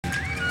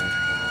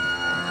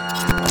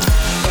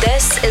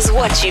This is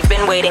what you've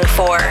been waiting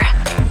for.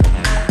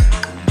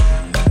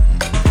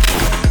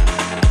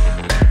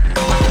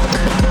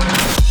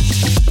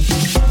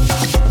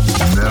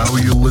 Now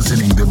you're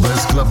listening to the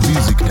best club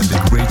music and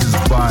the greatest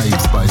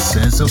vibes by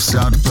Sense of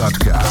Sound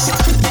Podcast.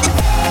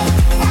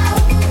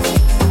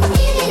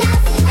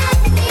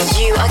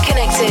 You are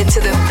connected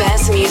to the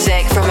best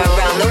music from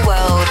around the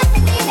world.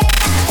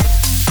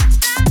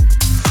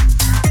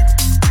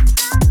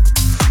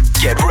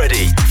 Get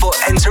ready for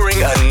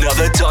entering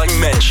another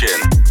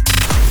dimension.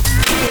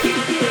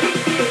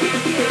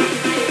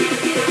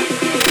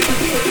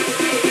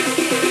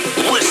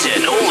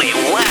 Listen only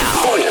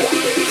loud.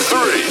 4,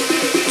 3,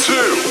 2,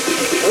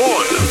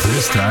 1.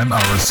 This time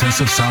our Sense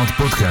of Sound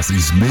Podcast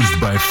is mixed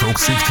by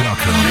Toxic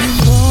Tracker. No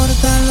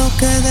importa lo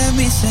que de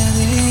mí se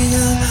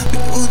diga,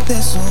 vive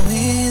usted su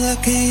vida,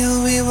 que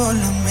yo vivo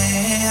la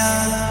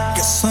mía.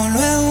 Que solo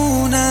es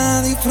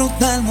una,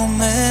 disfruta el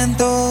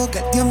momento, que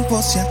el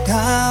tiempo se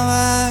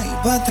acaba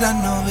y para atrás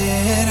no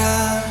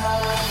viera.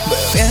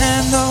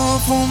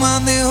 Bebiendo,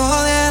 fumando y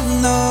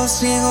jodiendo,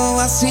 sigo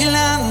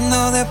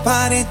vacilando de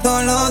party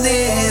todos los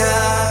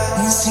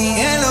días. Y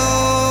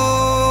síguelo.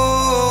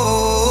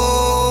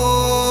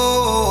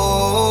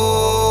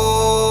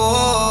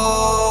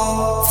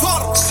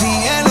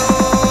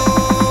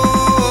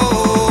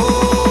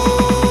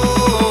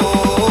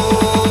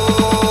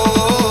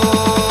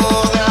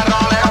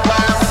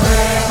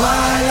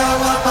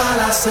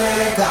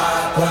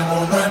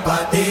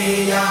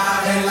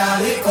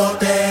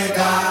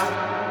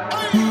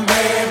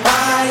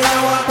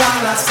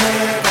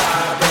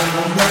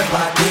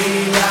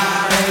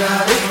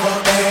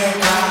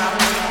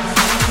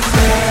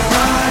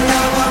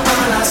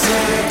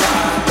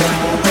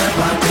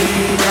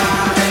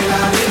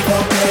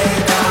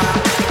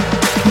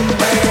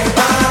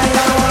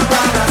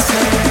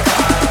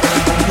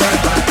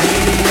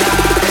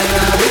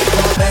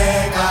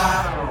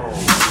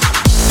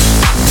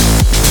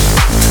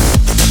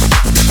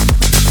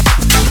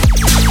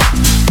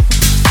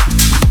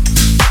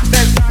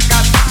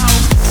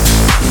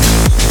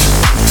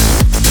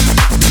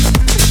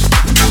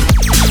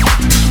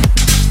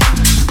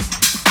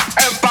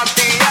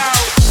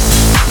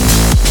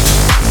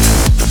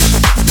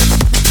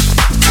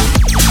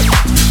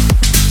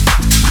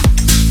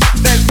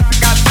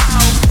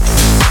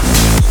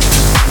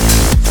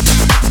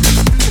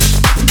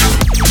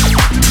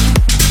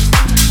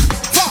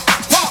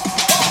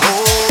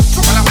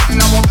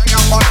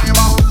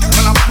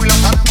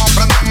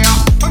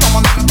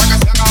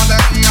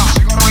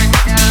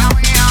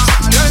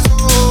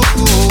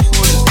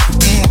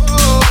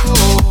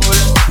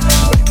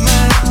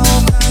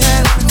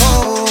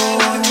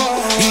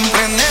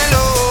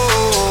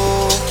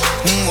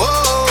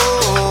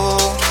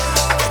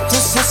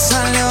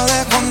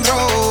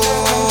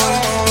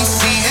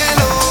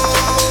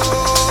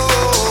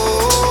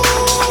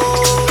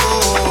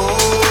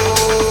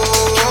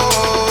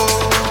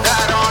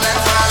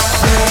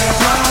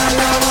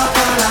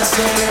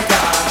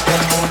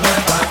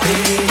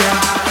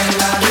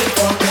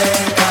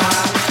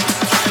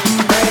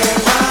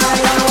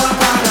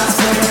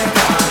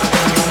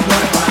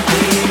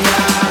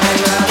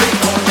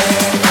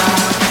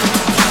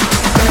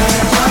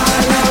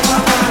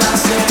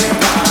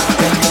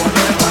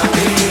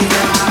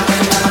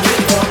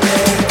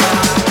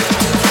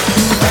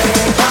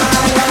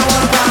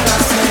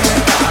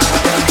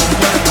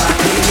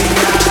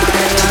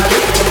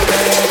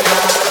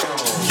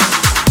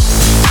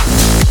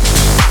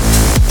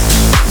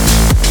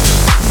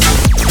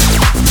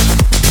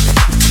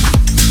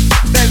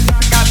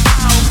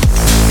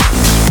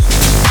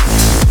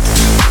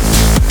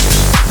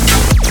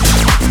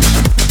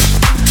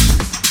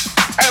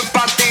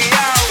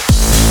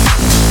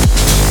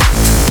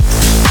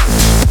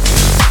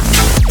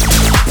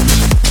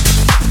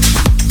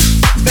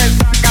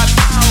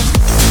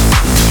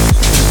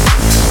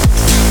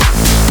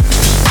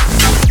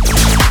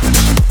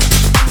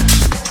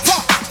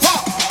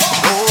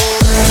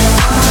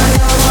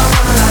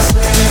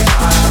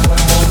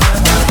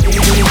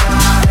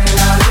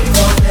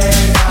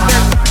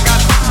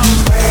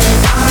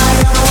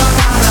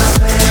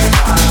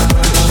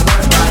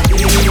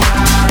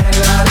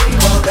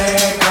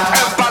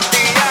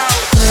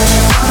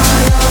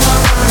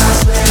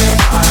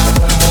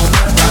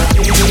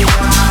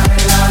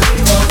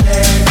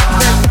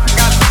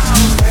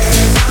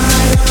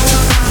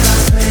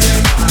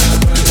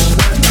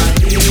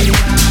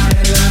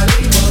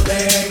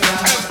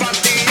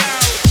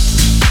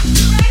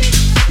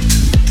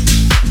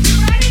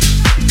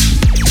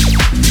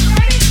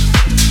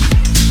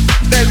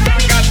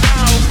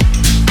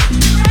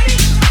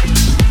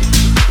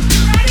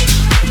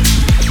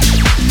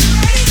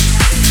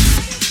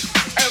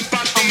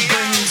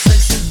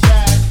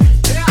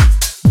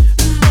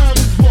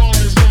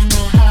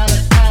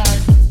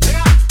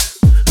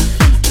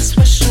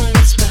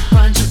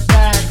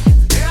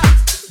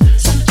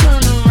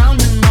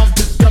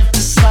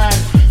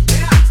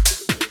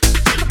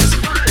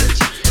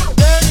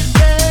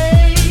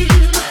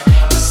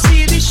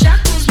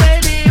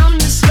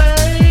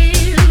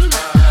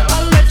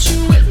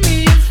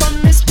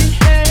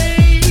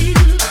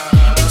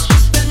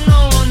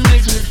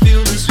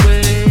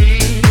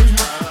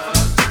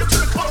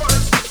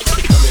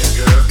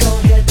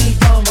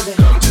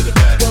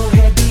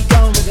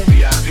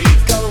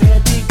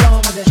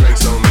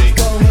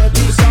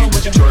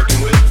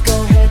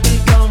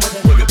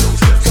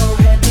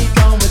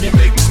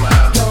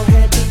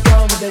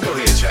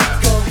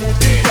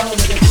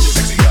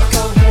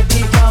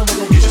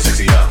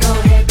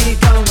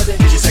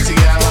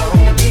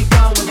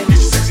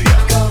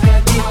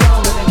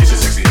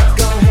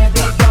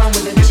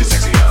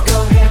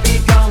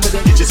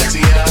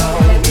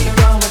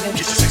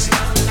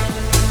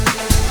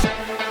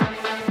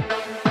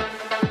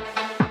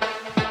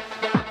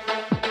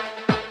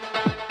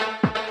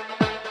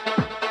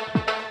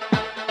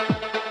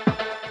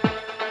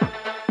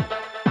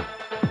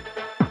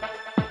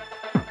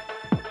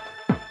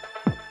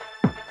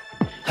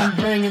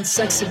 bringing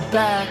sexy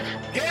back.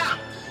 Yeah.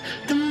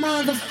 The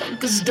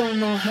motherfuckers don't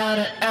know how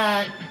to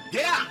act.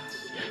 Yeah.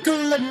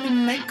 Girl, let me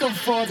make up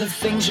for the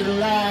things you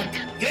lack.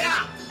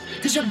 Yeah.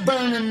 Cause you're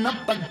burning up,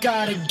 I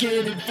gotta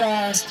get it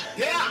fast.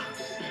 Yeah.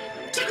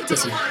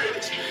 Listen.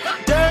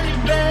 Dirty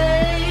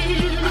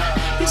babe,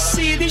 you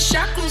see these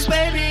shackles,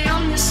 baby,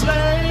 I'm your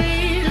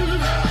slave.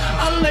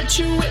 I'll let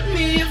you whip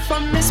me if I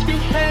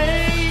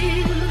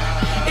misbehave.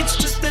 It's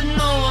just that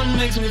no one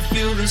makes me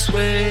feel this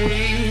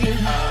way.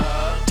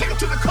 Take it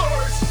to the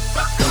chorus.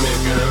 Come here,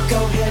 girl. Go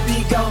ahead,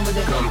 be gone with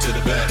it. Come to the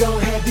back. Go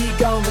ahead, be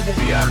gone with it.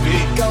 VIP.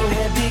 Go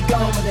ahead, be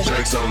gone with it.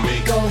 Drinks on me.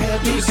 Go ahead,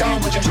 be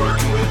gone with it. What you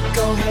twerking with?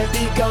 Go ahead,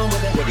 be gone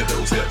with it. Look at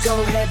those hips. Go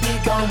ahead, be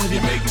gone with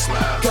You it. make me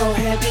smile. Go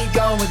ahead, be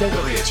gone with it.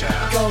 Go ahead,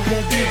 child. Go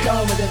ahead, be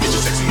gone with it. Get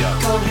your sexy up.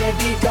 Go ahead,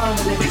 be gone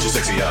with it. Get your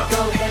sexy up.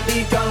 Go ahead, be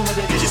gone with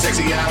it. Get your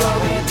sexy out. Go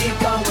ahead, be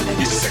gone with it.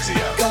 Get your sexy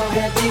up. Go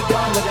ahead, be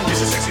gone with it. Get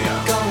your sexy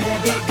up. Go ahead,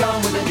 be gone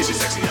with it. Get your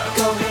sexy up.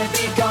 Go ahead,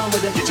 be gone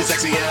with it. Get your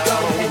sexy out. Go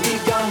ahead, be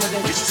gone with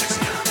it. Get your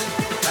sexy out.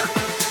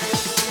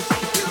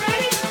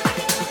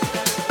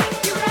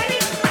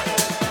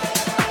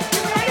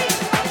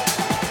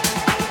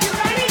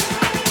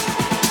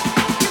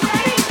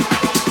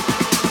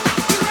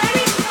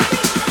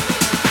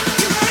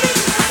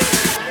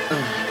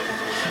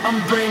 I'm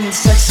bringing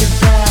sexy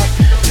back.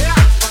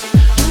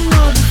 You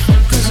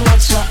motherfuckers,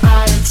 watch your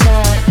eye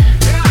attack.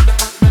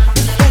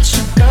 If that's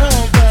your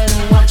girl,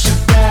 better watch your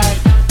back.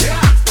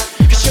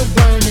 Cause you'll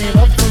burn it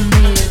up for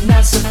me, and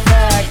that's a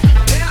fact.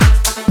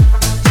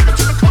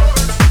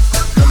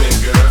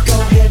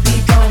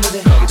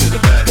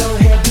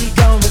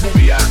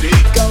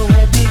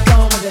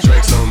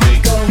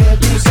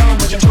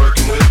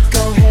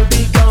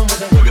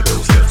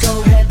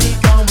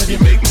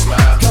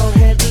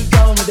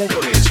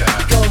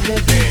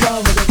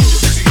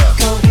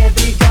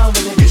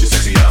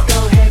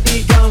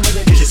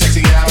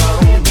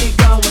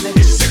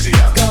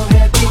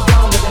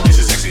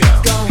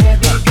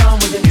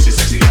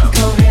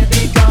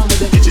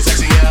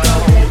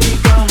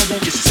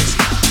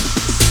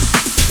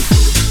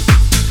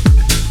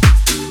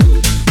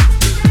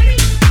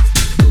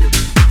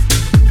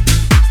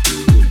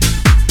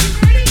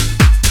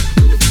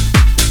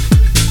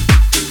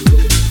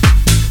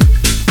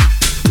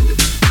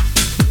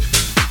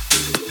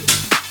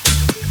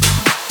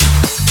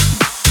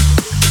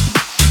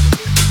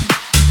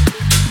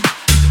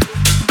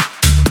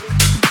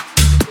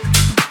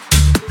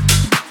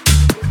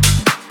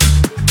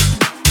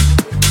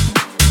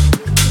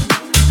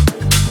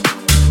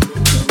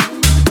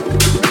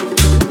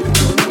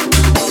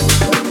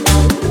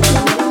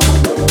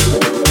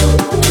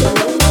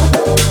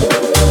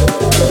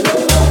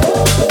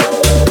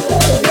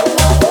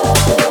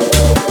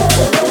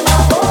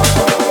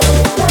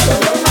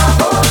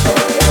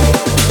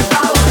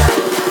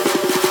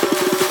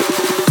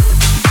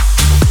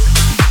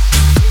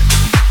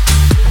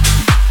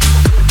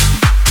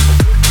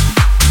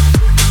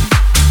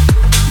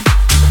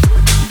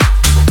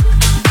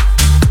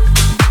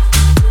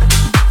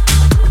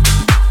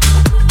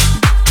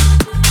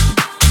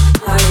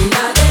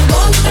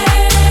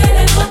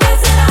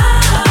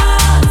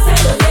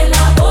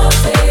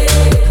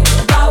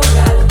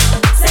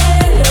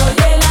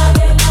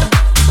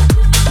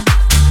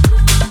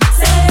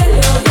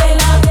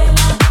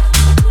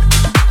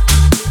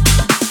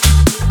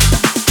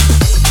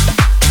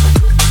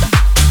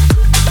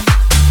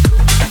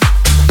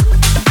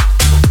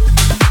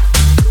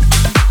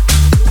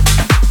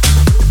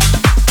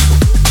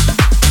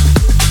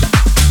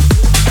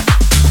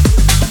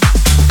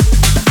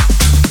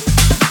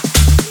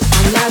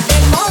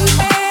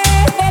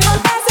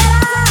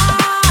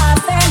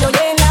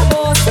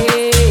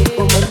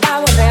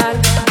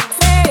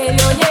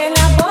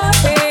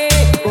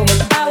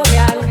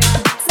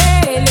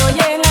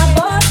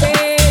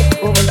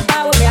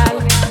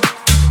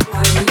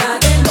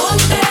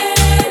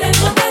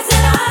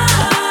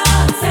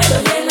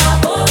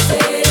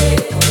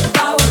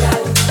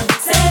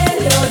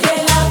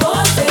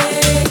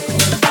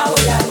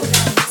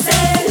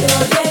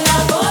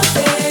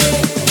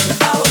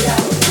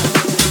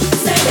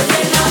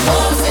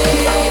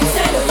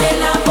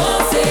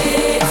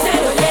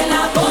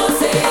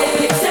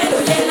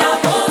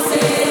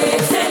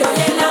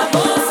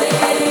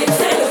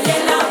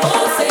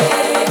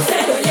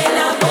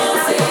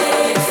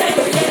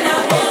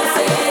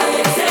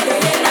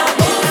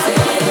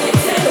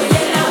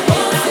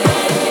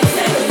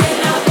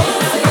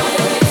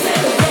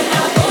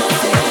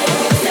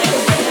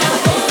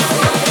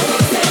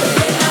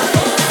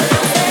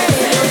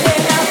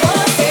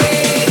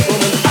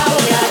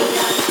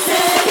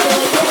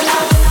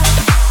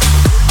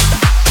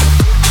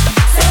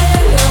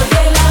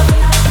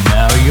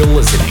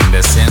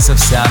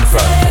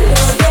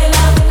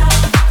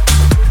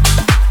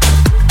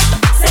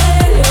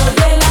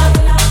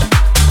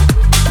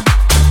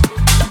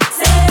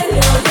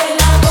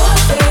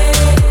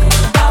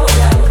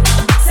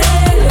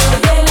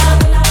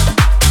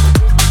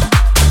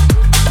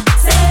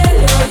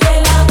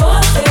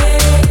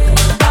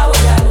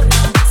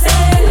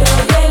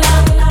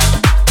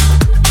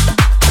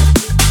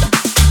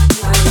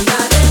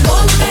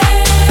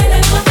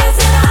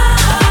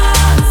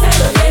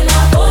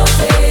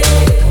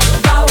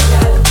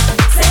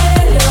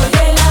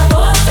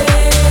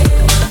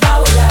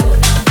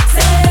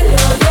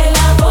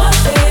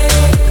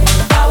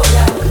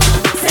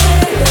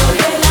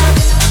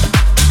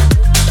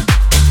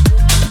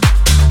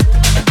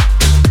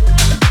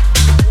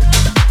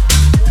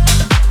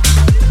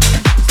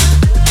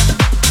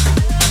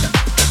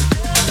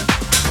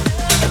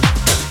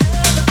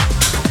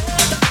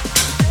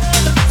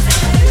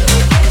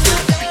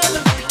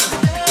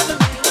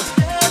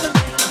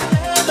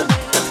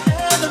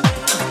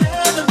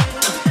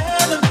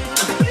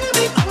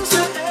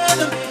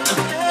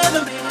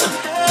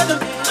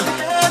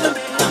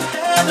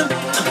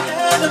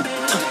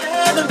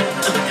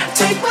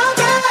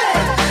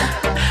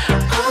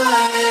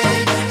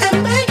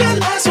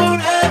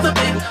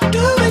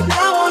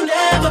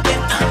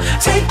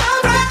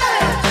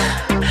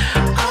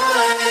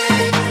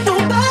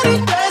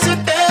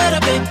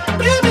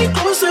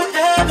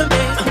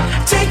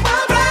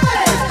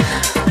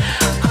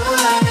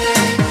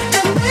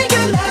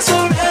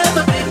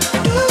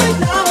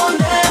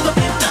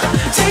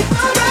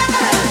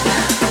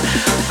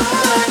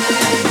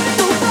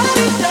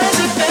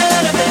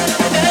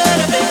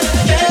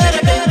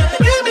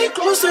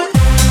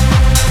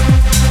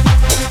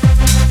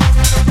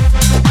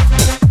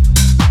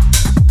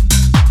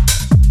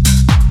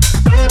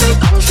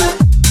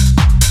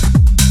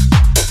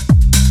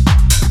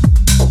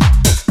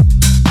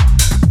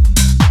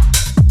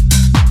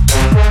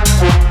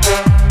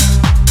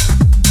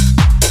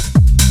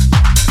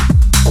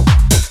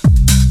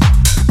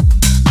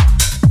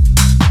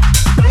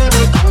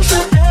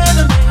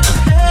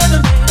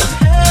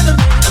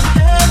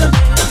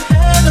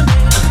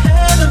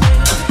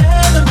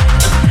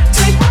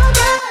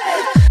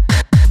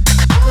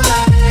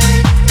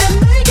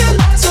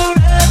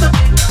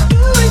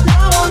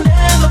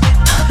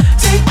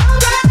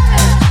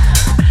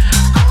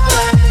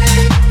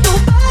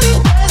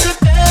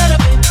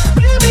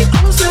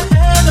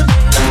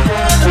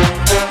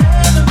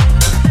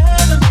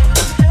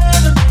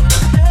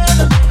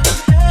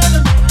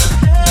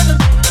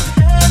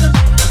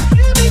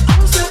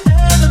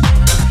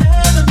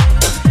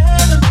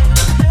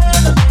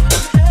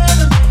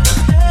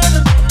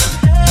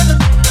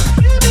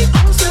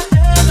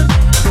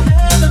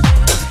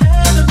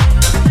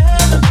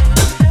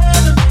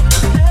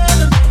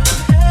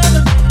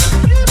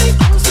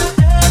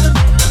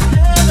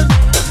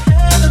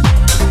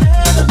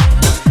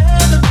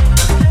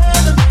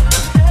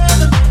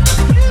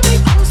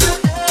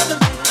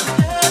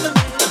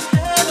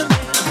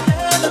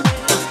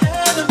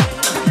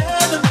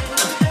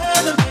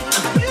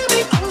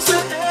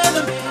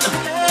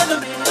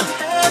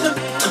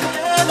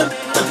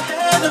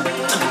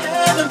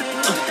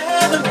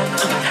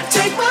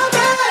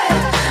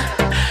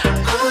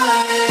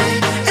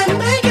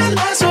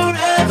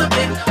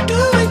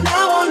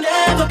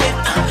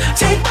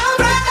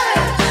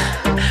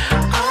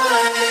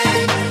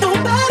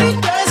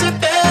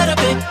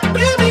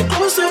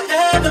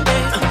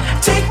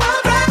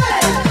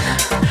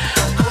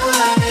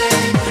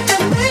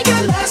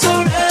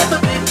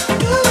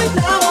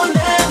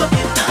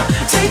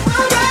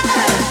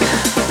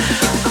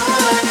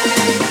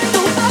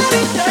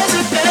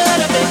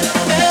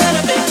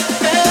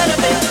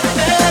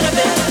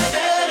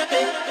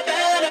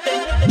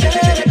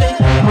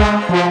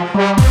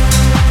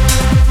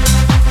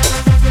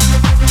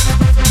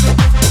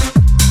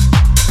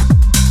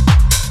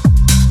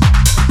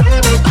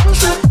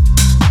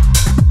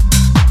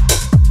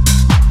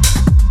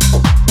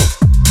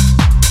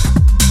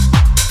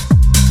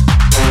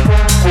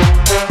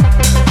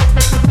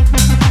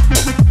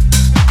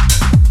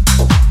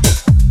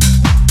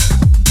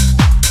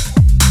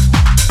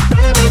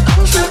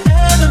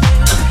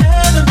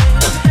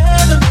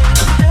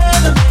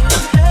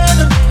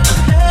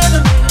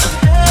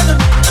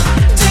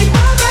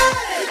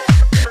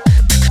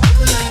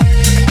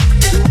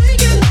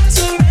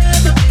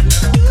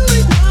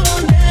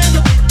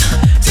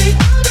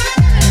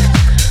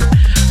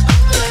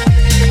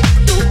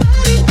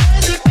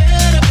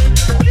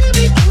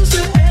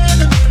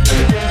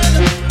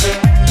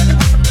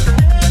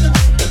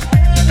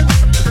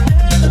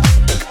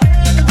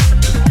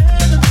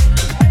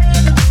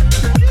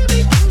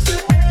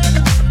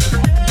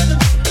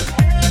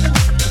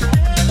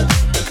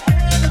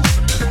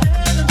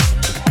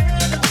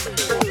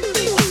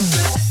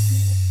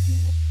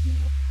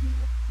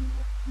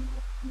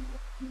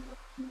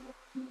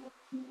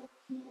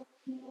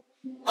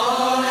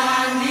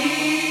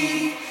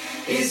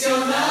 Is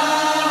your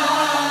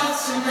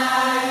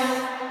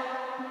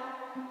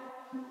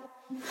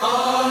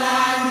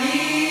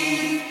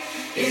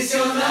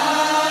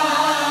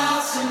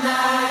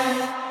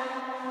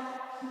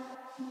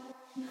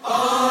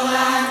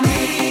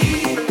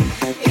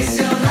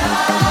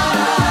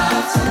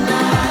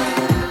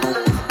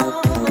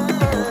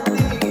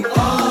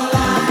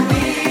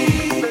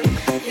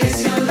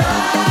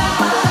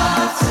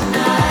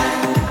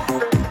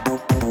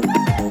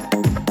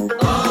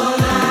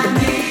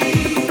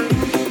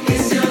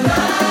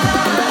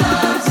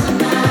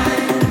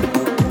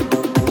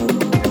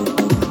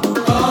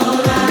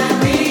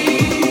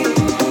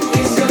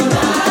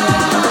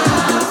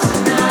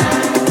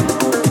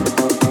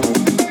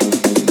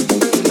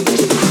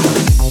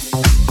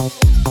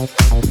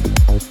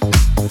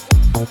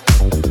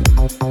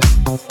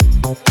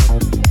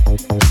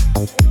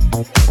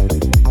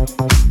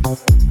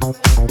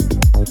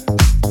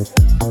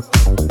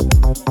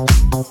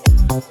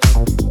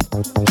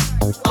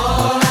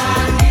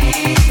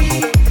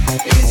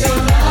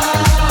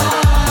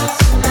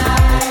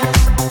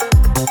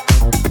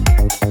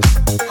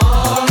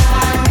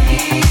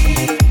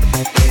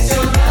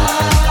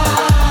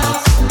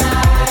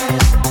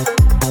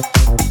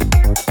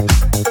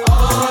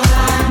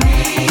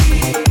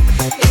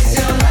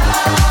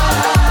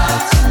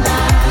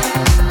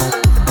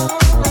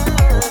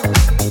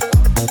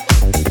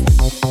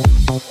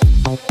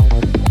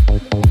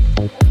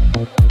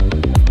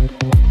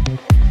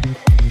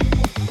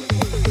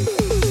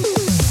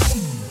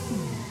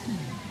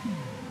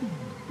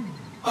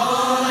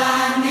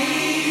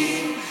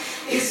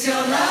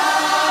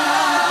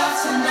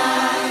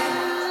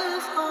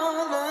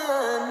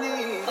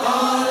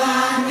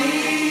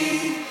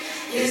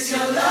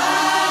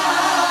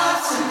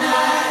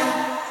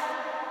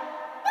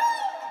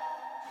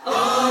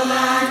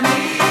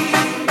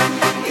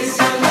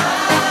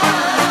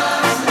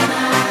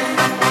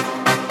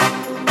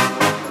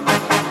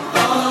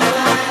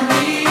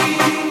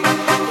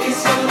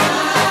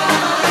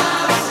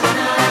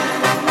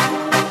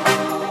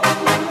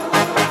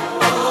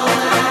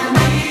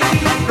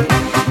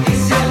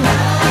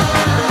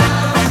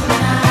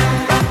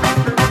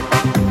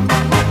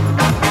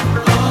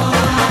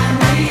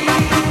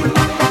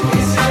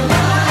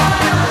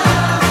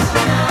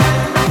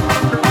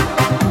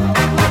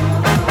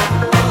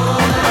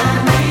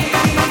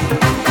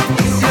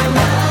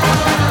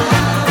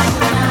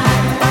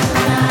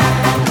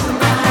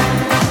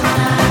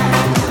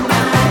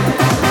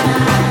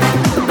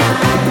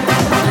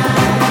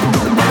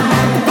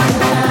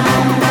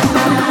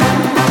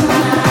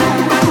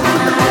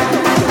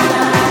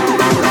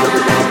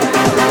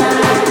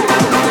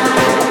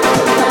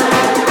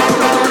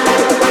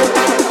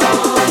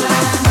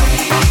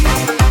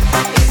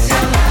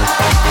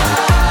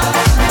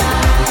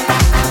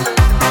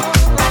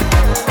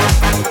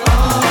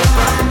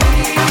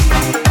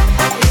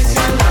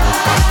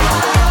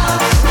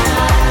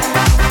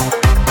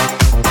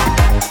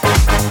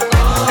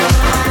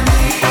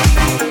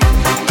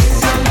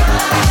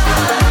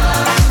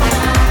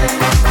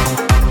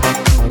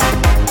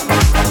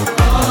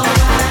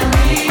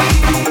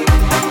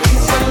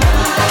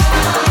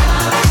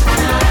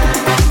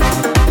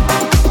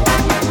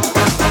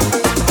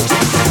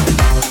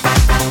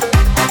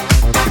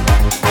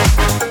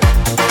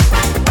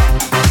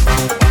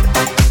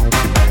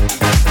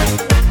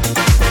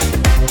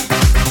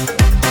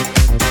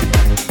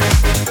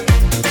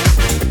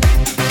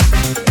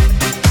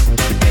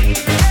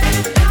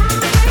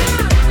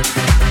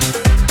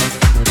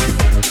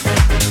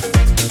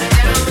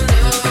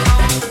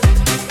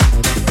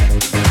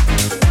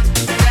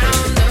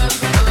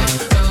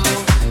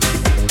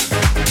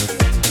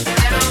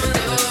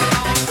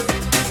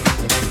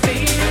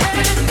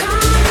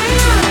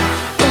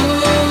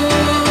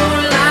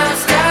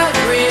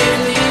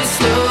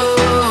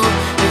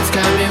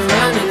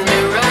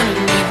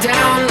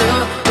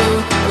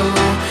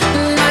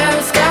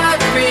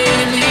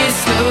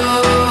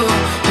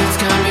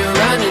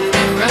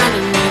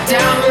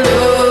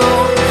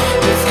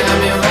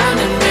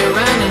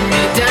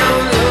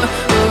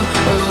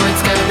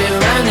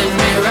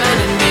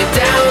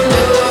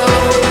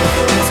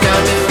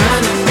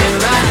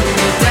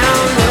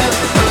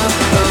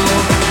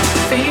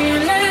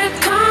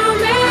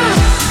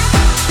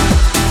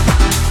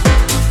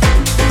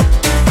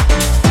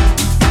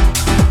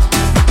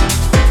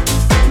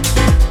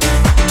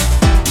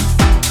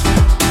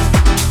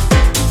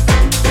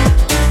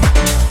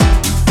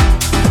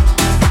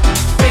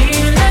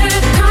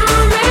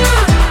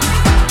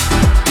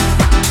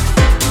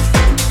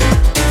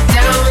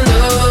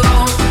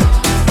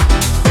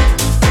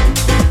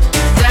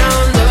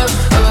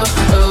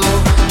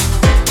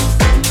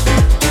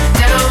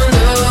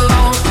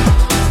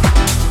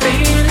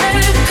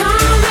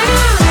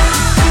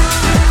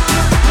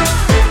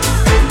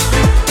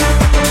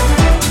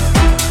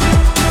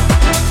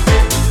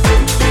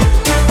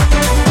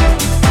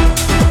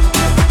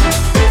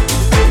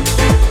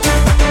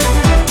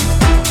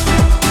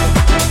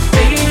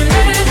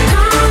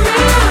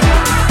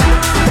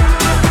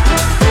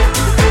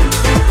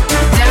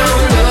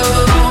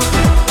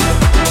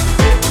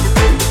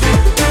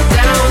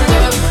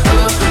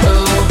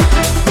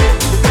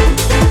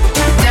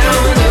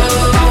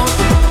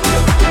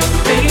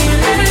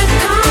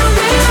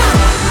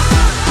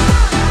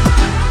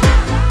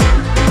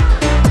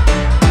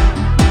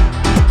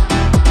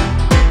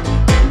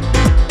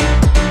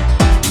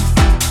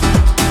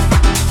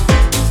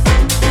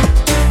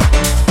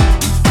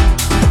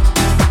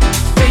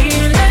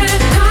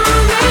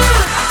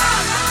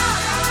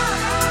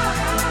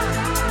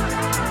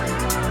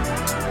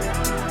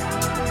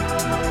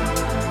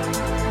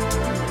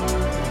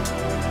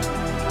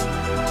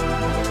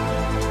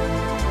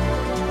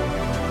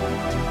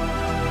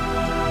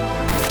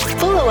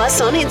us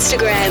on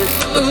Instagram.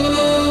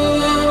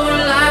 Ooh,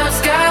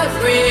 life's got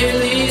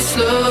really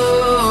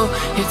slow.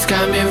 It's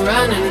got me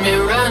running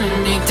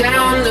me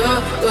down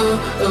low.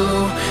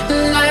 Ooh,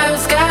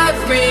 life's got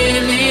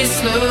really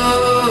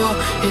slow.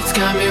 It's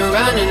got me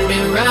running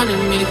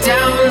me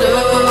down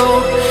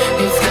low.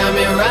 It's got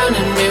me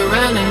running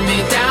me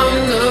down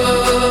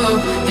low.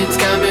 It's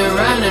got me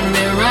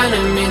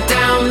running me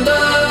down low.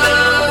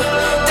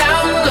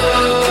 Down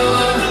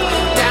low,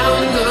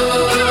 down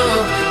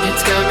low.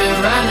 It's got me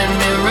running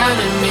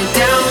me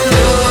down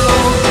low.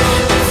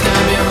 It's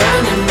got me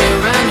running me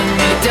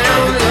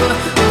down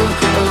low.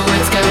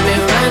 It's got me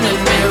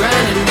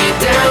running me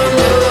down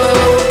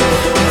low.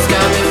 It's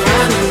got me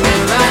running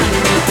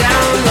me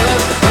down low.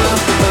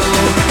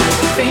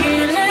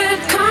 Feel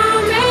it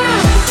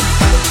coming.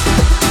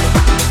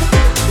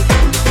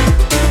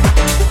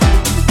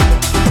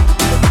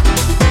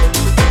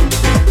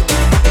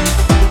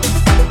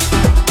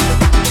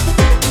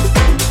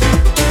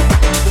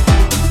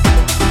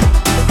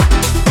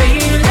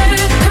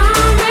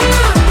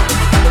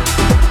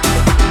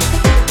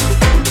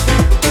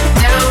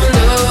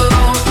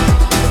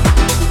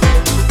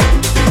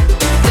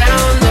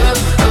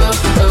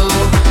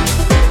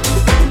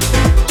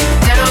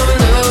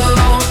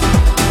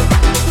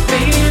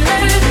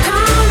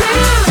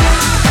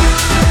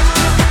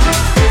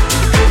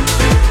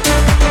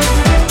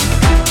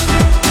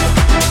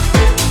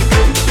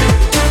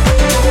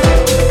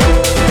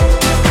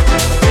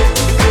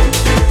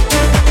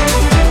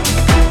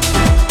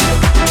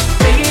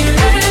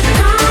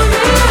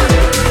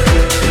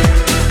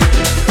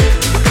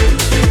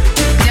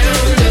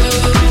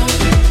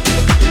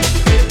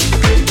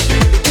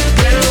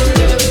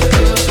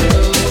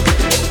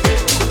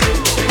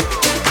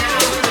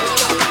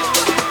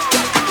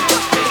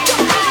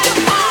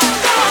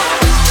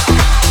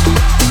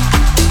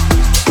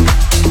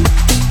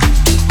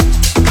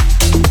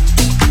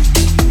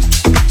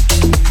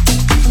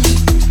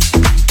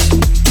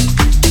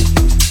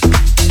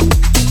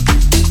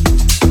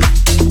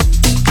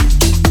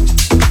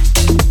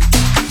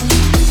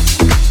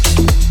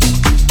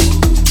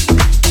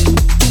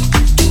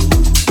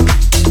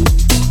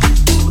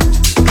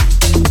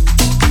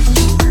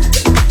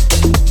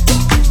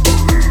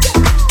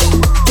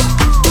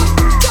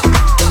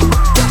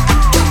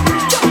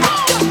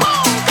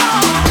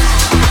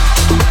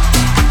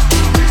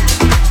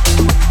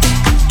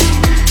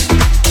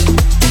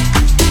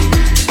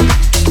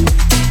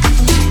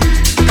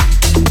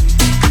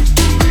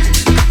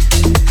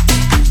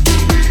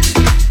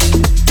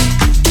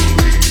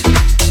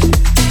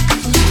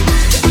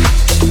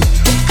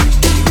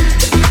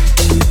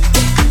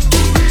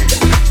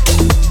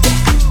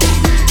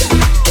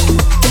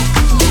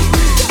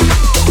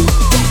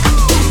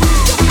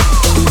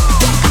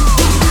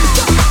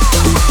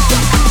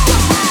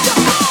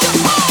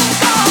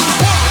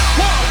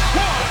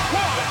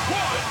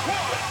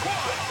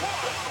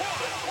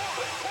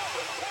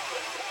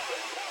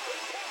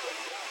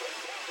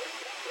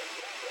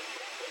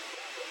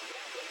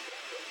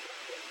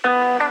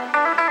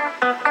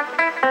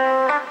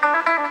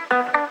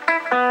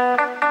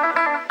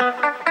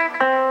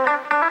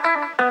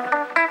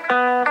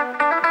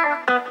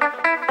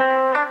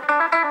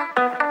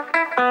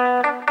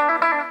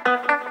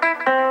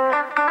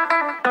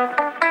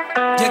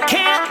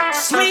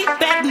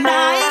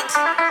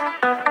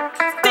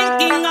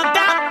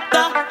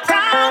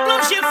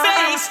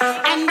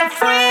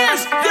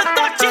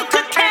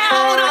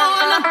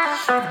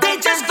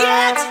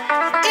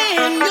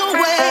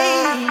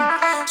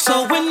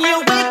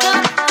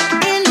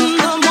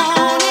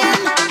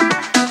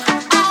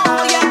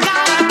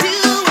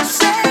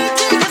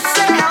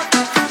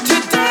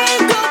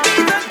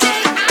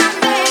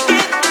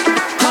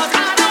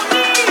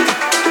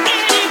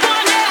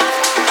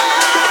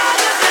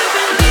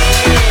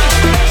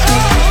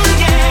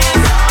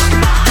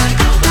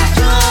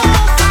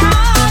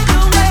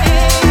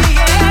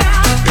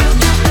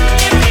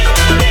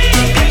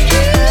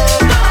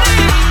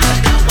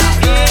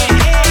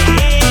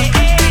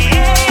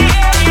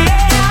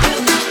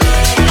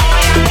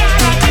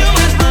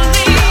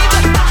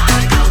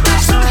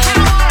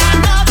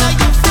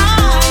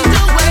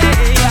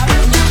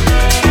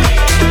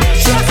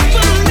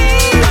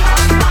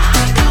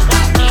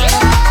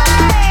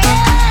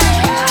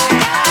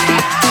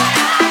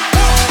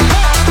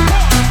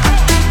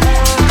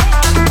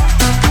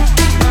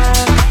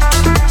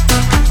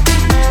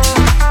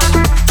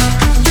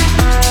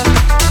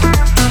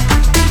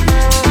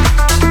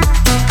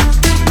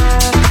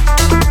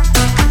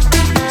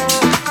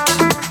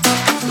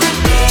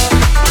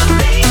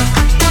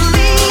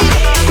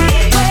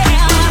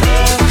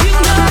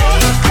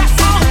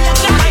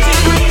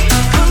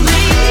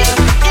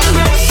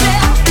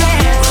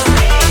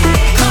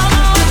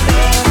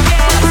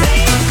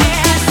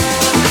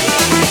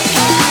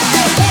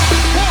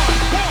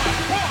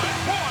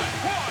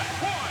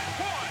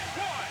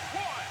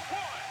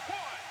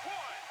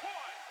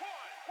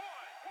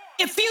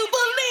 If you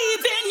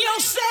believe in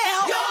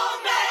yourself, you'll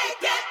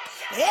make it.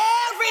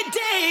 Every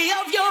day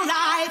of your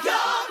life,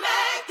 you'll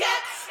make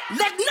it.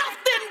 Let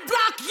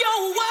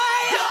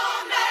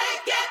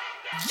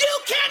You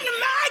can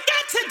make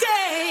it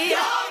today.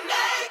 You'll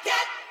make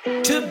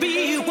it. To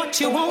be what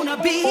you wanna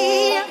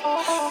be.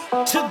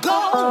 To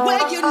go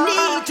where you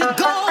need to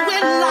go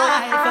in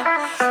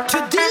life. To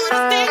do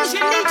the things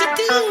you need to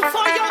do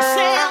for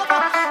yourself.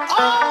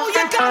 All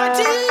you gotta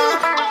do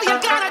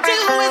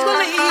is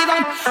believe.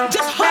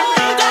 Just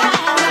hold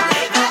on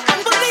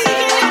and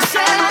believe in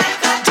yourself.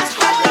 Just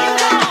hold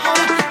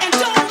on and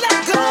don't let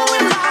go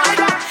in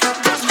life.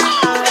 Just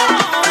hold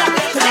on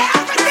and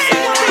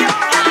everything will be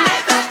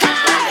alright.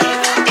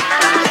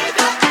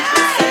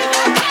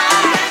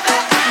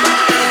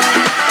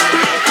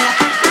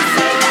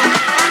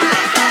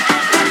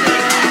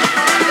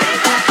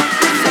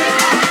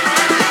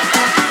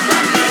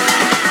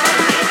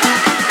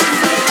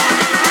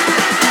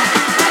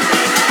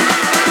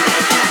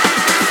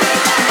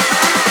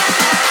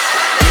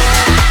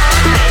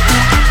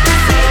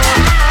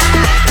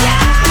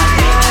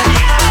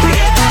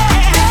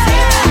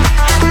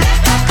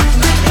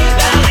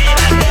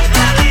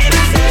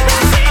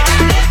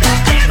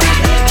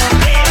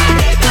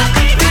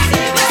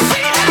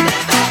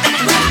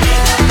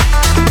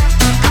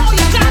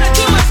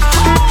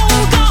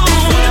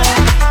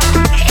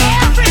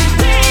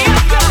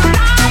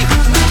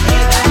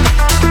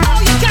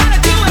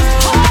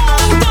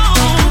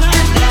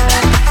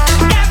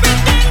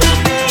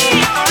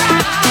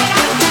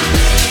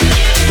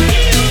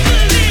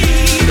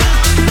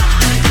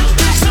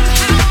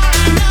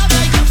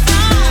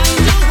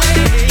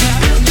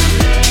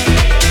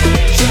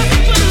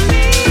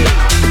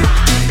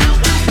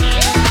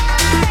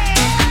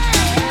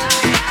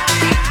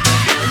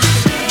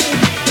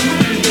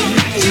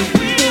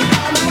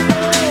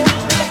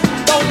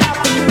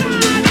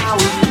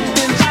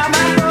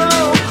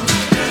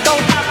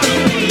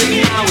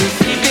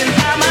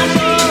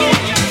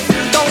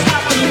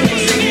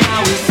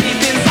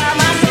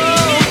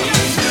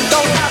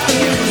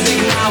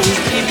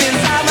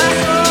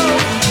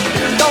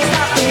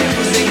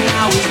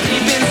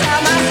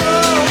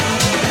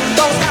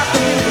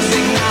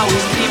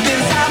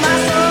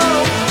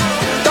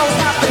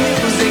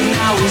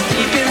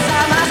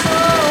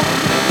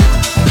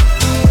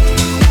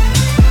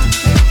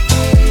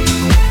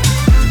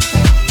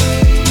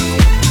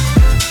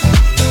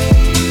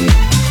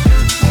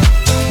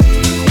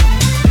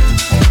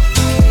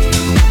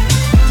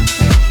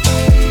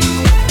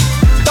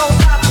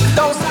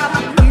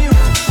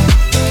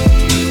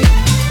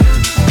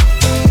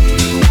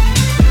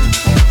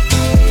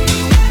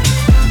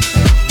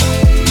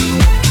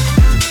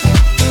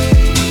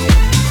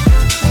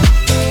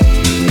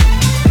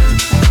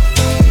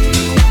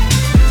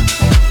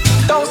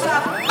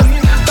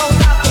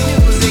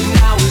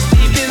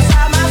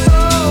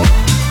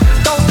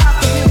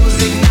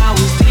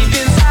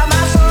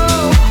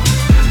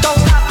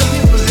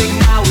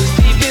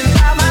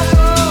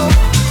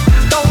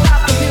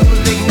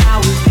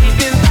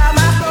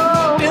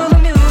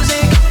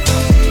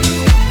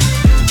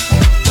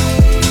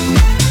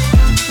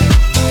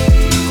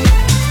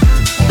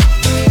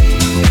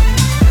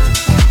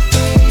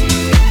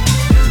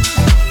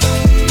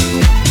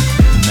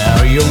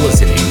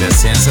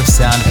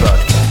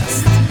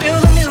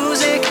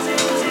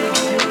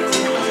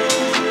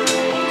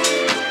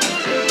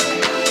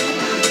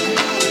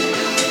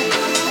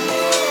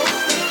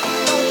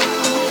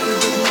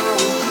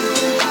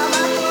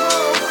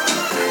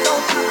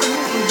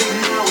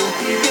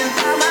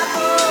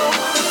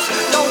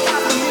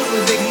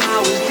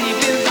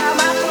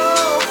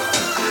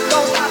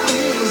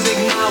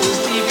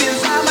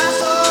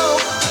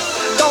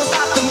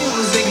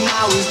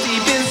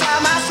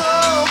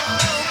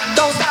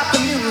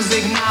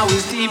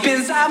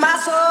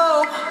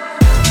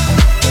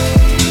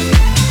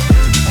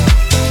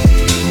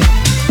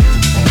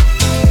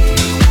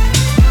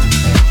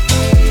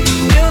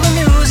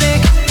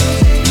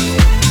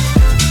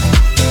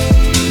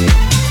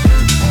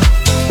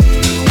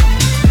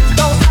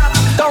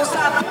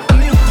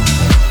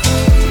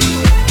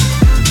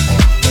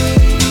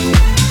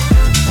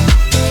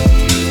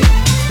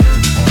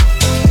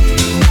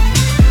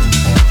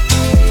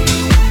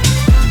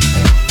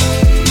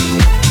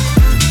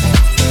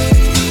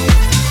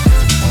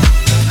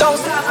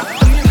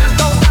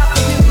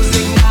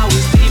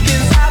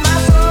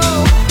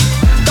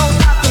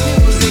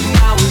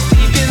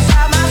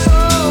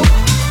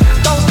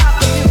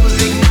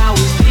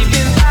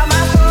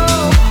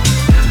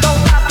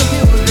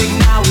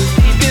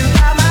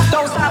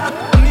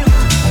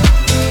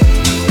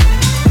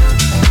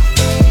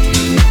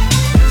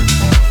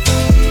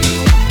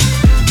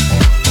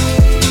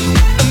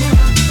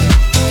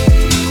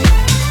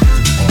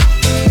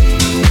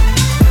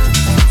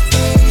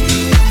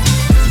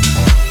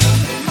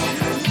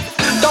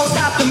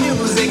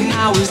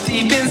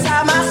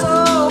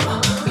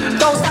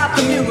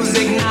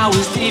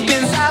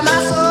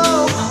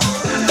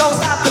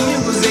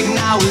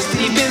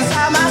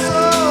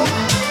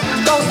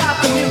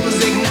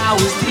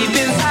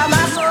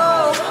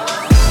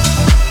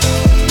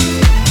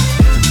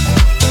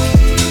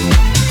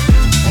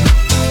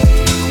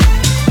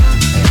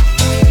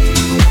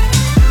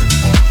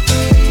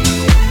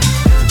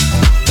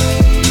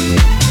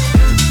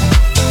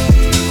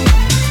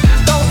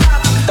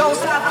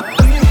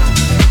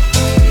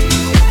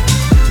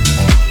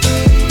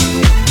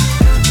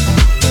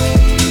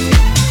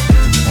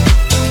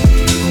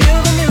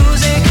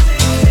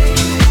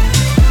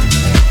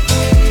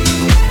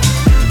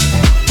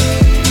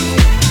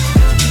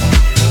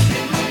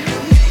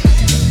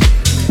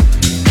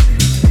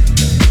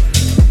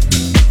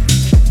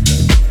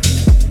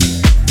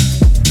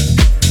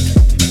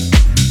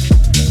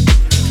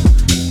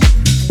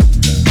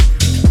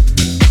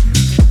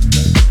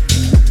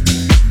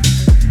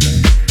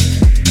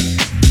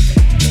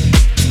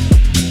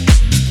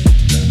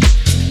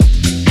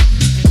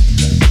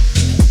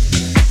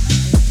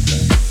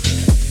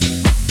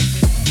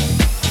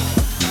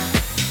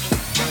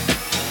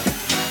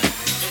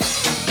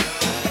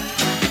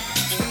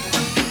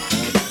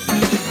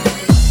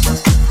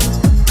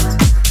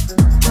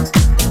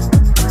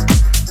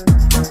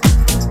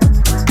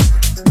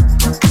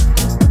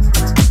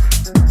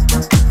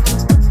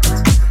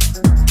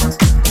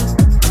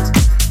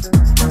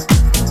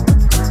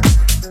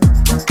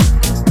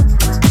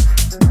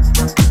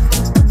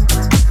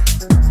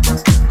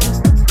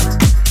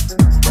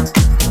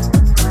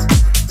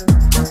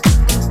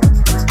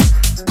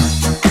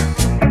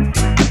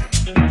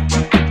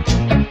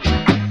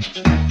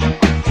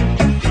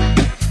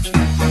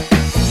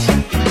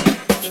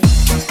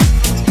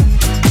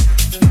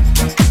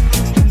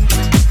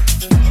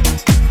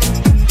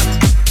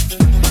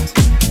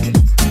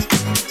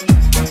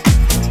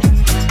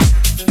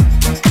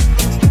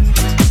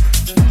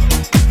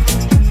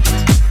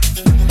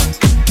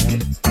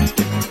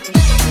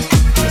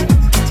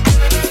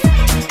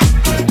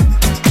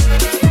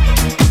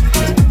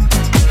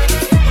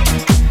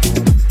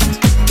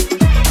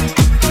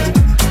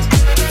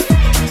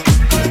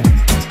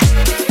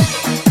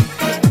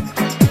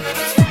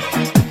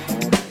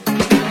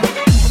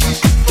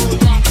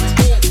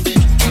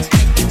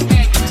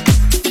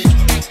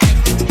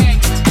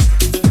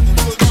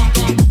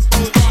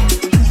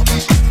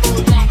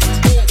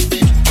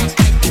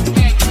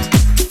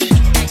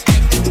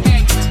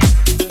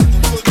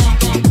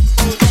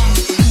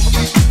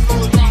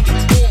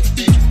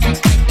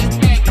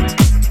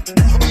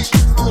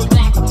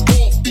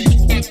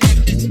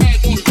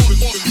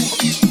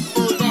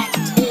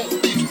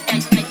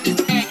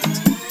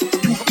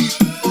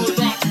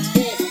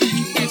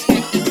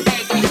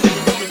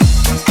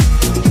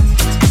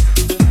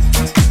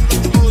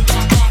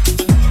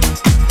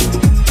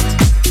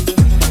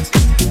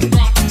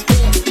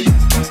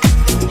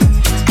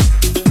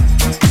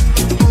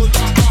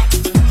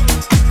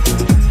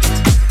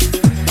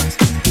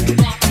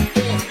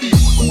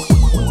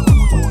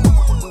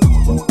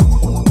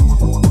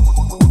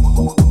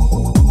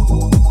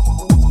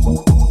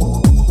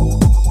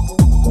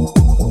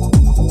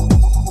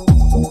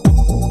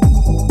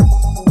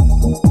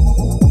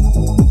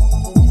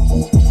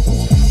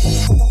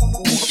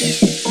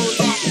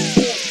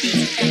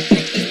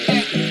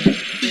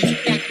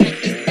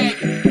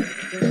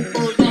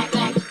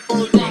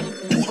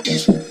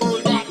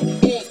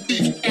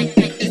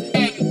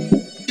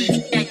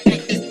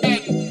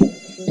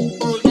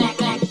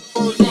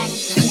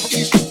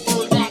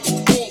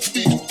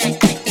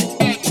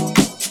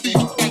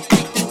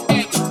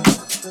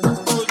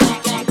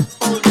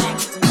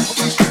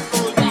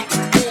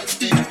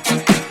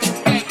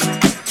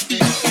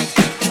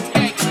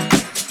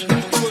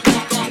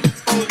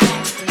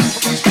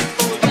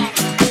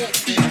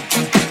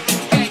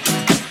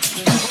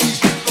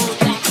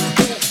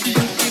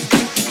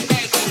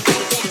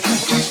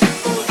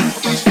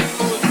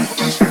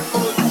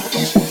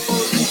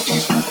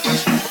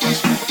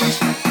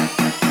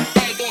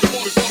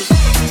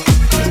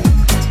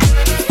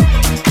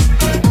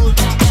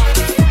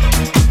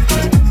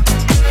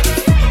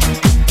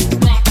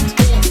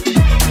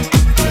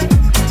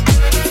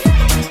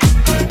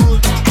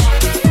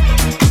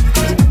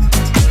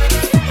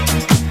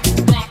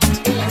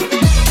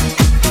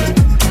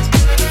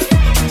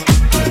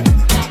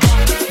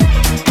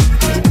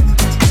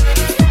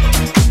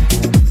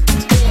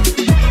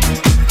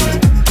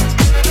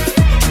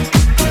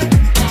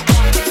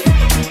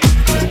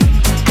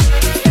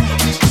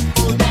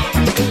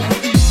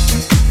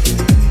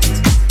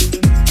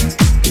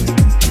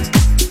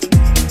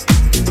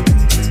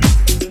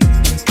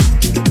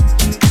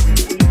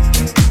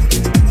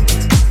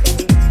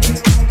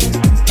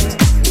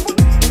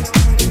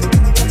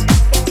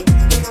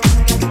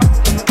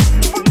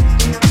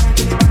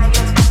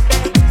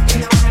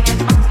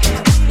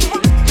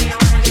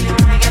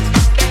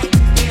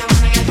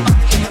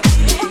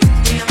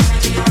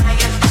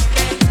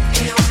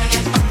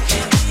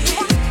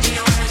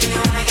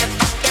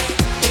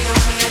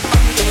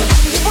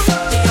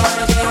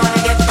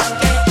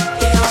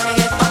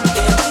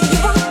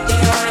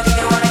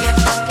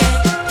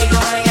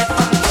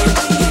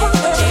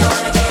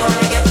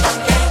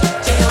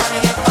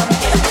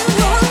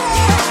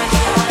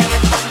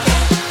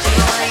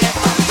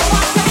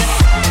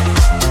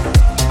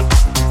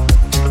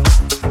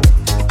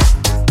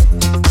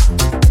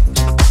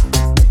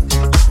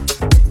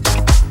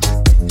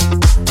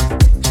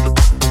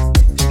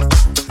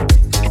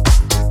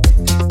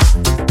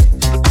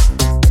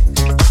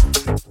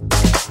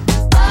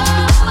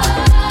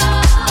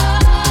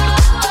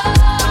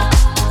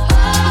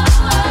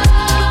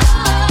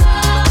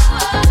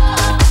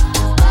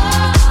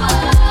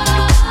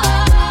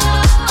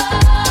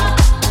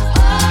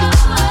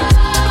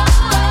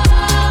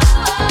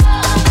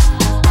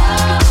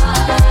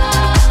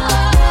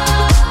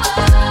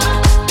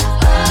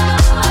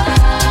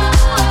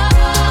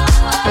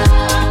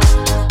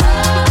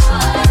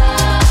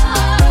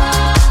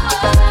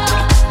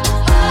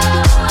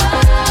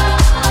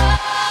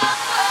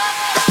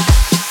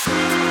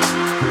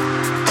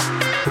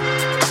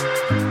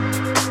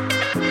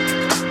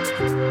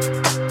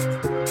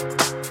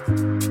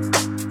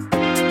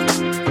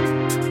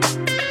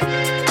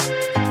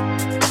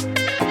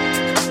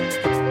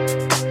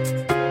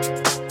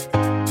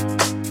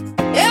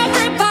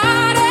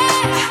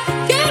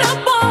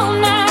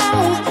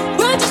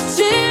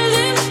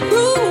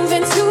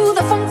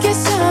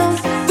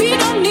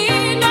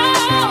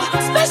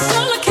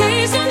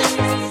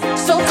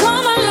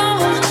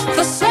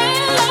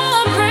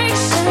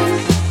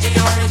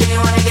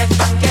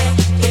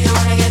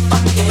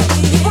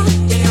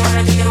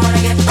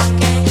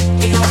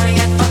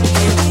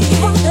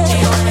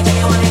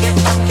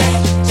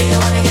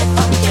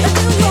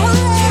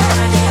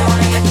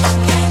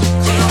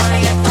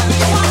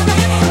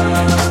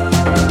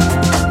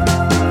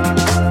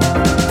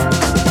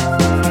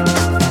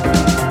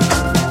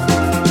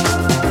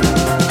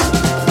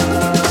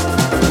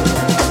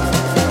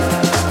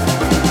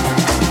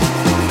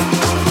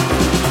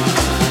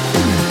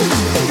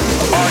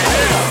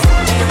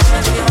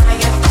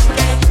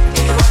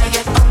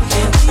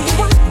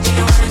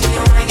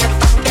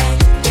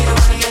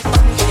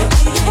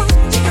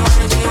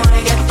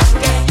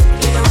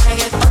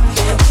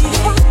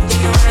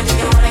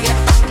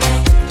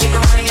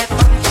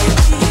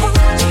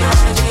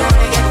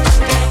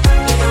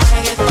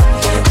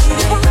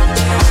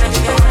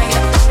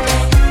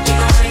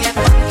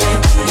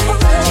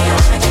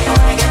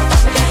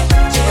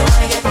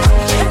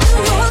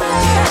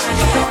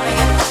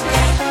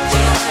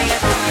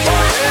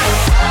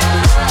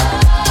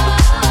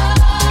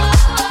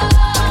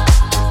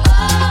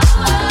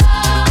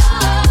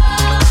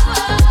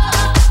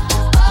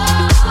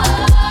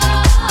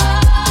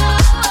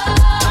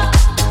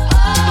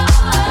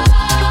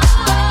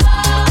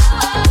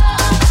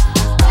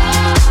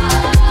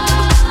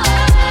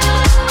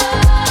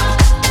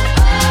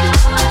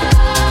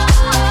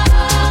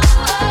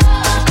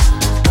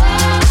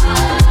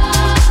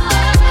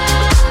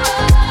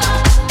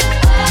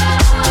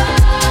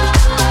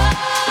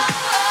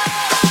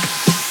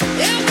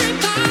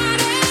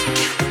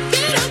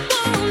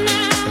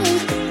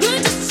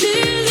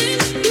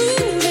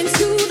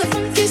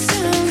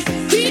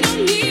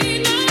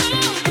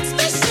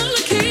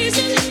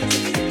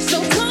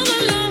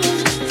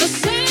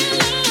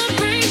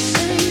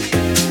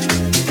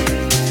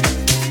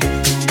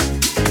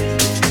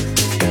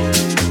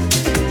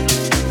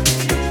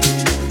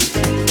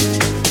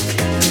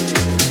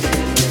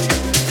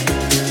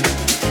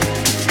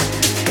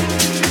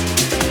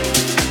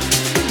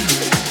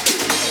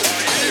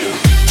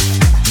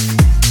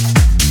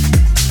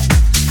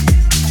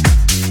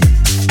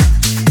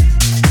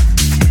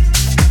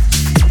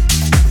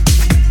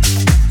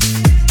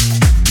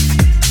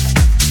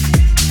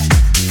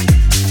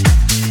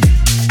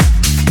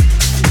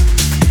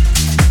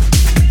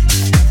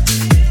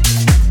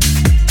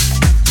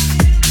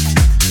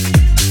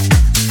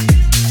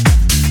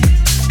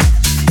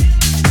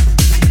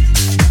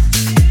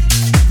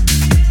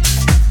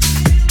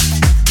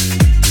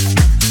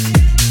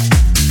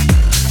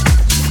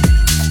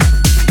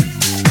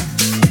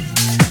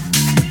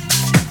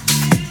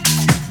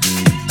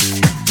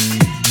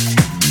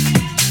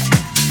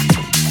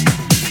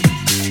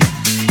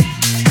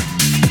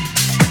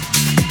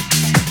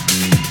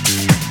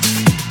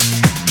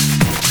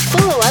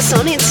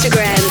 on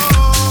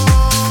Instagram.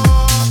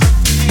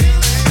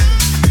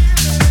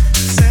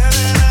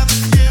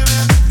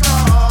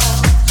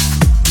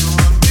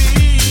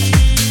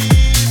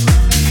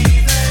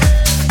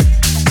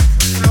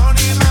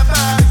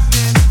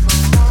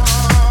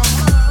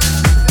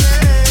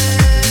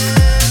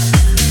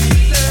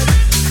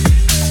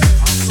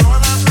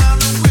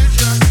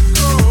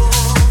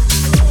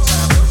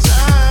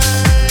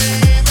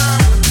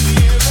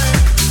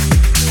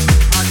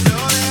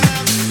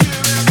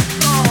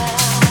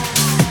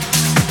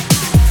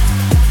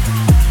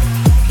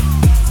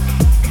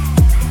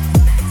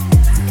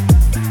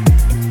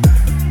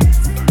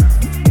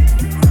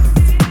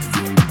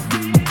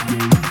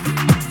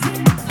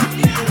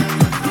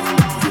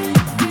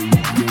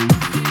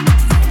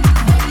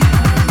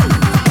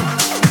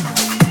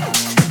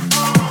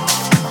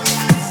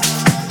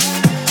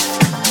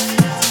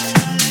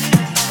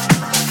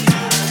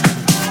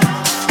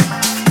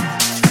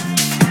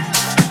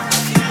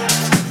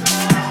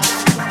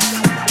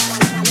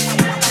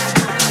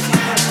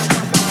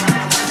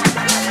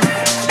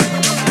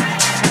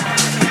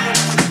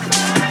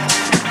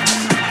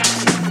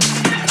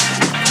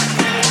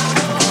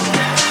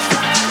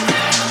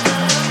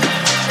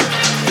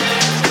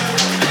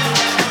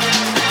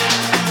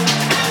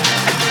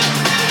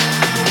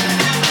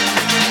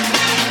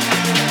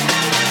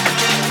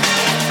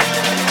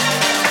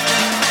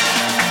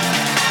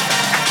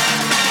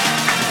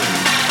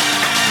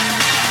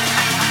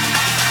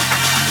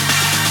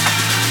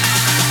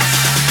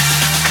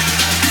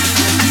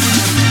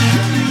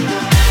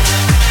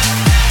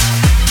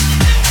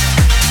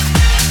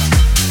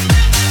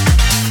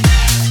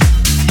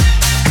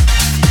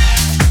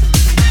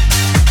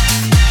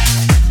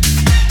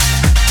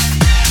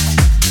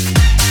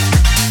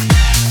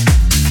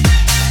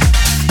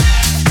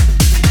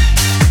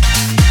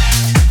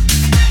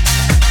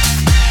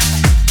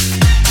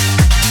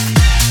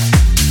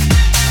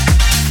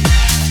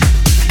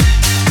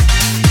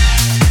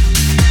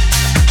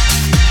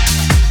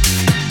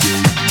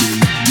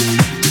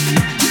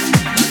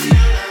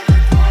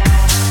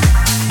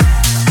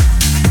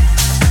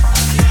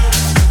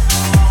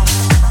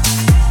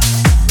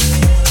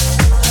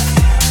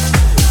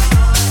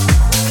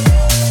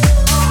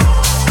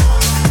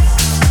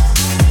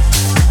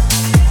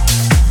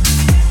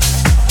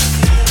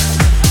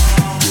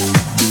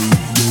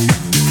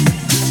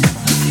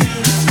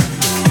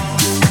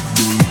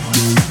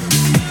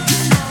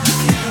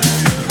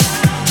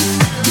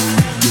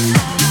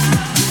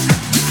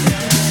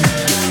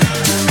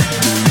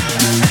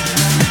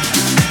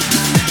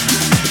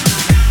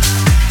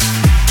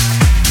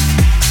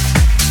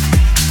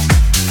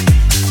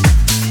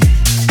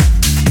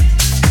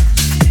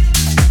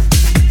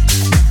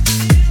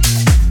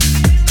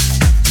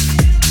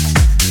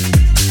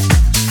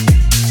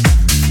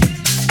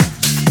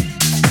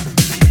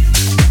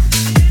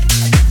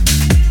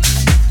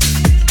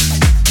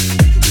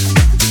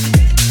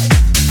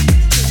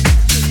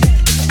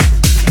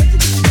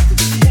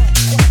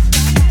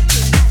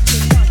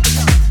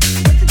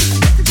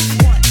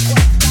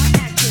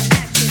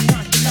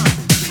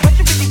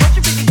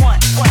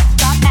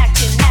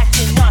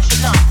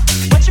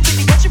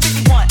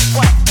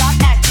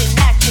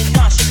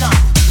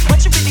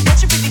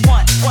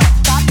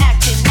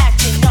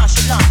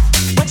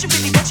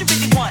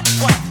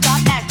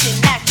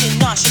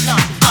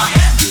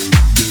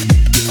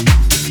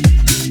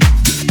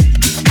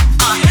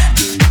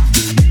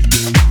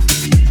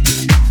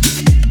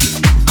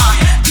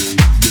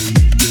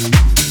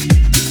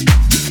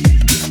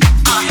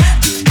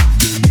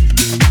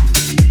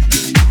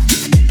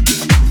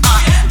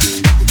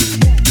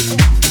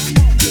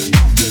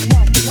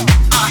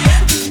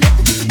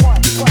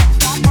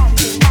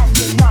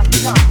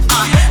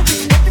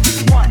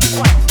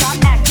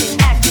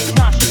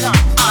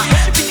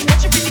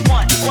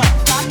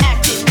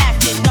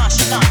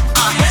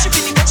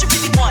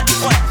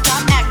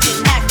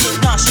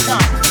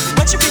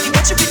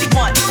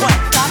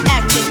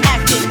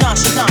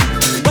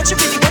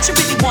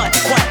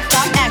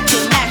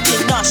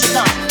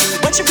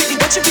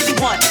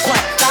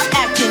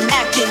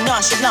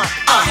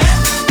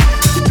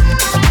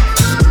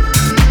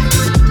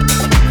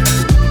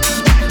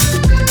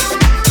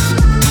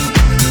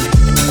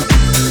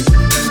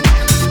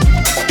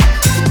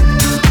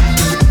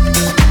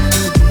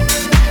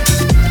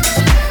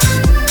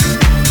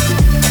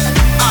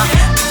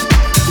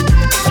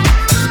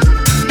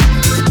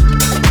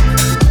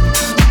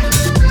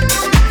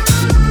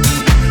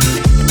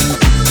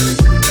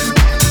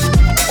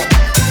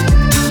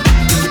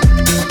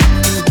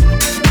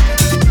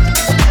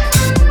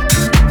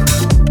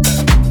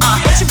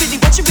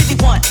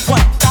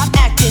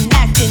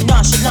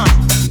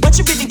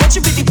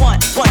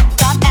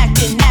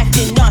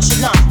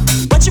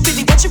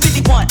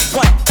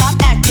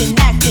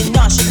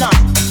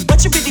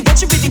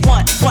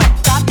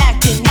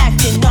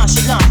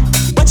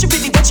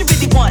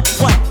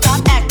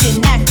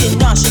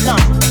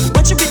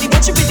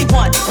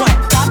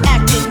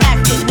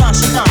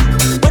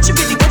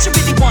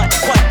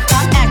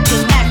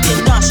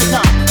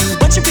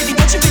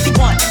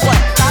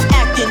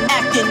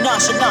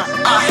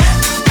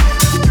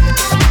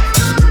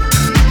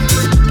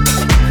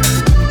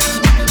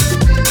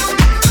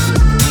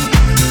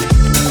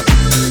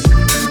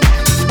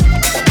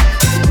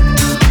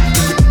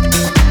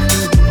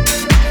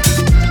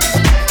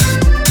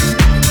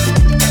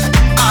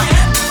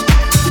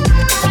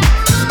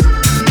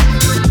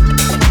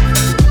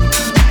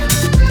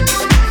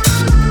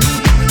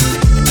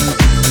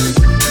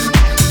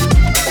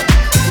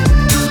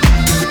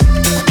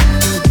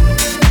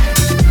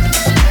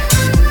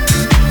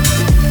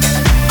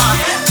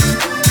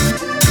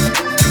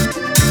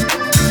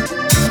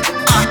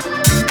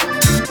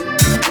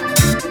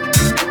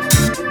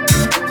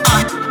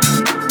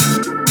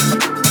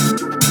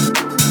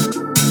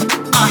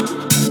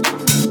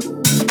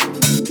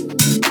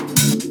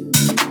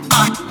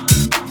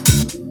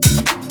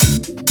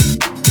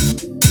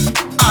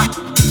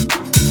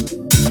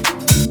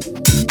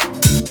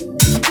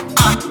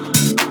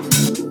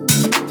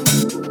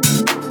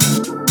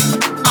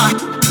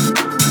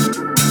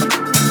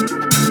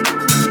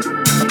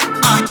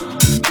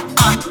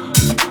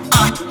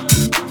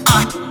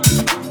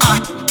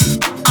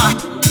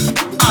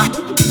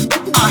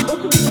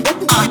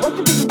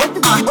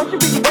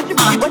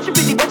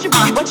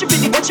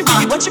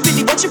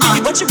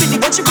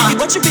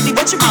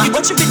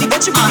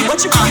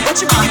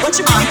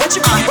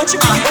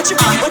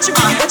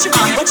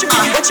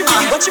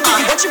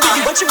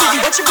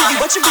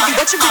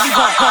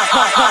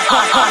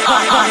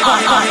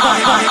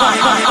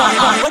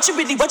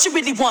 What you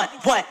really want?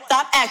 What?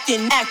 Stop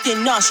acting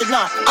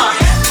nonchalant.